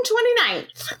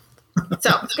 29th.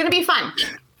 So it's going to be fun.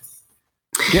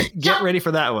 Get ready for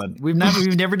that one. We've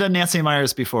never done Nancy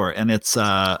Meyers before, and it's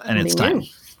time.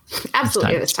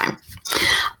 Absolutely, it's time.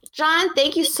 John,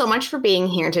 thank you so much for being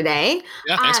here today.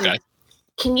 Yeah, thanks, guys.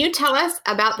 Can you tell us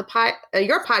about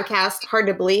your podcast, Hard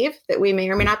to Believe, that we may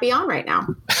or may not be on right now?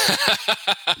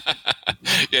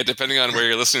 Yeah, depending on where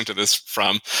you're listening to this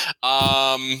from.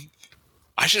 I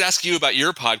should ask you about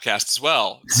your podcast as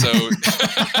well. So,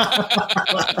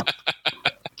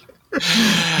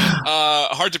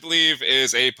 Hard to Believe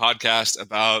is a podcast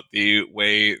about the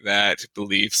way that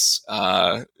beliefs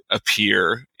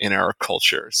appear in our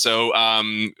culture. So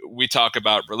we talk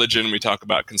about religion, we talk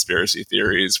about conspiracy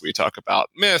theories, we talk about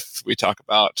myth, we talk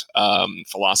about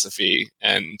philosophy,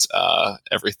 and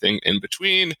everything in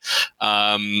between.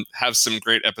 Have some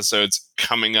great episodes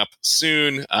coming up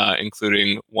soon,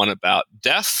 including one about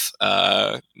death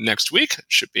next week.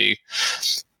 Should be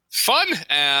fun.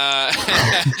 And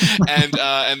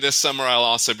this summer I'll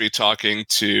also be talking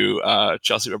to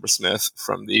Chelsea Ripper-Smith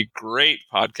from the great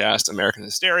podcast American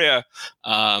Hysteria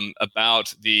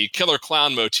about the killer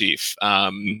clown motif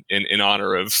in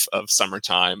honor of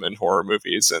summertime and horror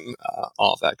movies and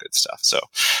all of that good stuff. So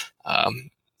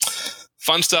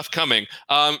fun stuff coming.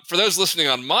 For those listening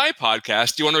on my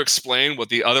podcast, do you want to explain what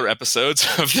the other episodes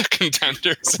of The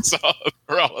Contenders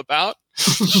are all about?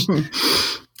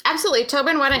 Absolutely.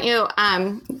 Tobin, why don't you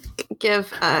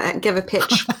give a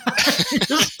pitch?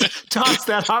 Toss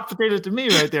that hot potato to me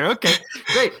right there. Okay,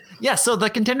 great. Yeah, so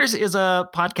The Contenders is a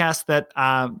podcast that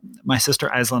my sister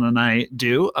Aislinn and I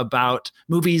do about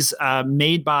movies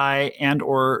made by and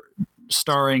or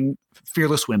starring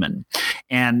fearless women.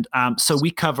 And so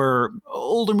we cover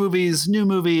older movies, new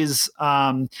movies,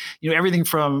 everything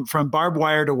from Barbed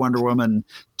Wire to Wonder Woman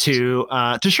to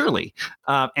Shirley.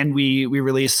 And we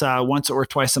release once or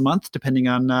twice a month, depending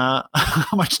on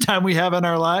how much time we have in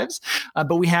our lives.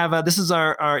 But we have, this is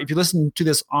our, if you listen to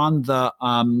this on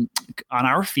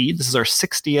our feed, this is our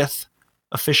 60th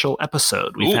official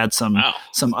episode. We've had some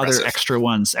other extra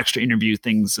ones, extra interview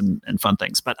things and fun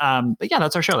things. But yeah,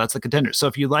 that's our show. That's The Contenders. So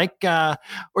if you like, or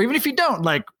even if you don't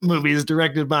like movies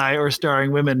directed by or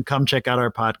starring women, come check out our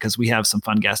pod because we have some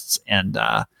fun guests and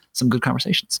some good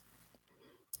conversations.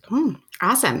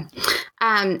 Awesome.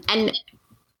 And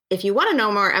if you want to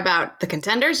know more about The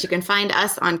Contenders, you can find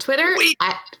us on Twitter.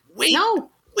 Wait,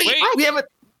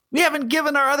 we haven't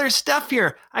given our other stuff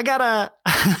here.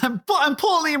 I'm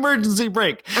pulling the emergency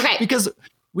brake. Okay. Because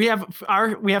we have to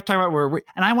talk about where we,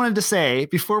 and I wanted to say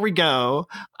before we go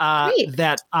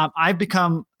that I've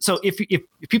become, so if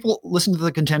people listen to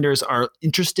The Contenders are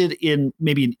interested in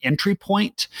maybe an entry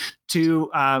point to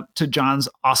John's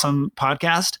awesome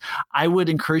podcast, I would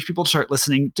encourage people to start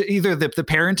listening to either the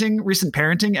recent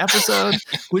parenting episode,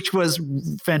 which was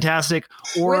fantastic,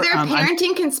 or were there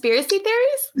parenting conspiracy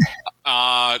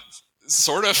theories?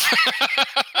 Sort of.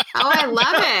 Oh, I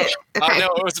love it. Okay. No,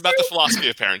 it was about the philosophy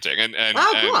of parenting and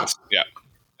cool. Yeah,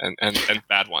 and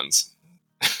bad ones.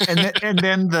 and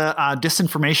then the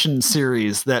disinformation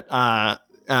series that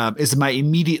is my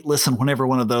immediate listen whenever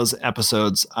one of those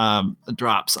episodes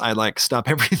drops. I like stop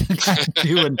everything I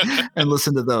do and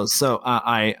listen to those. So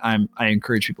I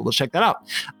encourage people to check that out.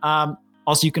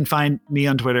 Also, you can find me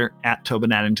on Twitter at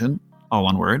Tobin Addington, all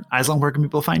one word. Aisling, where can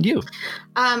people find you?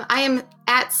 I am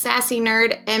at Sassy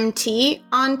Nerd MT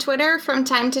on Twitter from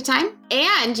time to time.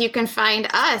 And you can find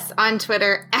us on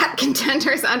Twitter at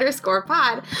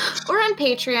contenders_pod or on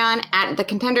Patreon at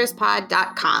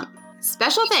thecontenderspod.com.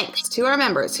 Special thanks to our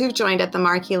members who've joined at the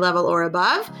marquee level or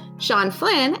above, Sean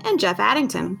Flynn and Jeff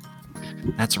Addington.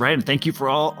 That's right. And thank you for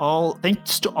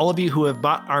thanks to all of you who have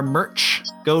bought our merch.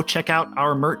 Go check out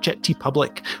our merch at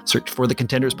TeePublic. Search for the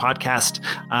Contenders Podcast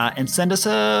and send us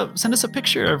a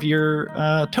picture of your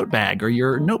tote bag or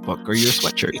your notebook or your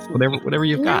sweatshirt, whatever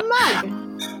you've got.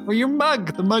 Or your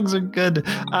mug. The mugs are good.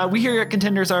 We here at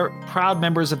Contenders are proud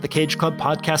members of the Cage Club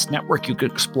Podcast Network. You can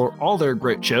explore all their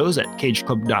great shows at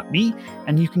cageclub.me,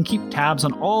 and you can keep tabs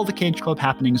on all the Cage Club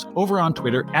happenings over on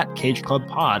Twitter at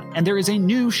CageClubPod. And there is a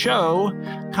new show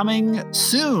coming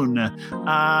soon,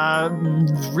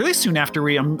 really soon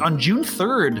after on June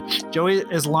 3rd, Joey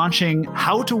is launching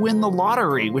How to Win the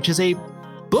Lottery, which is a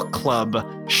book club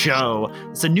show.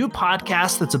 It's a new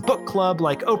podcast that's a book club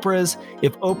like Oprah's.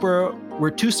 If Oprah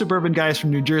were two suburban guys from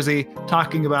New Jersey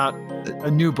talking about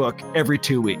a new book every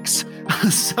 2 weeks.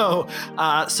 So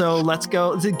let's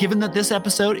go. Given that this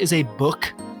episode is a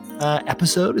book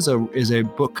episode, is a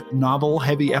book novel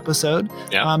heavy episode,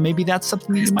 maybe that's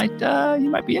something that you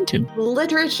might be into.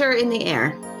 Literature in the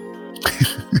air.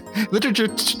 Literature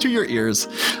to your ears.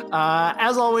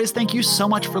 As always, thank you so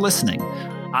much for listening.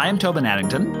 I am Tobin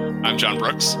Addington. I'm John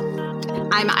Brooks.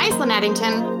 I'm Aisling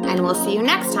Addington, and we'll see you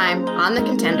next time on The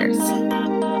Contenders.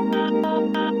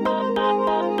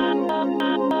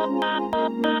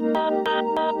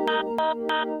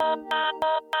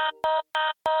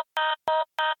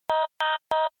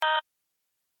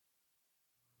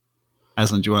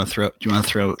 Aisling, do you want to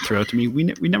throw it to me? We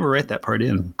never write that part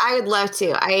in. I would love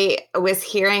to. I was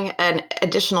hearing an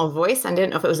additional voice. I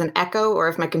didn't know if it was an echo or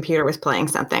if my computer was playing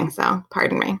something. So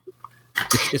pardon me.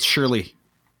 It's Shirley.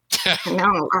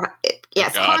 No.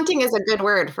 Yes, haunting is a good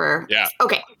word for. Yeah.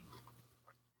 Okay.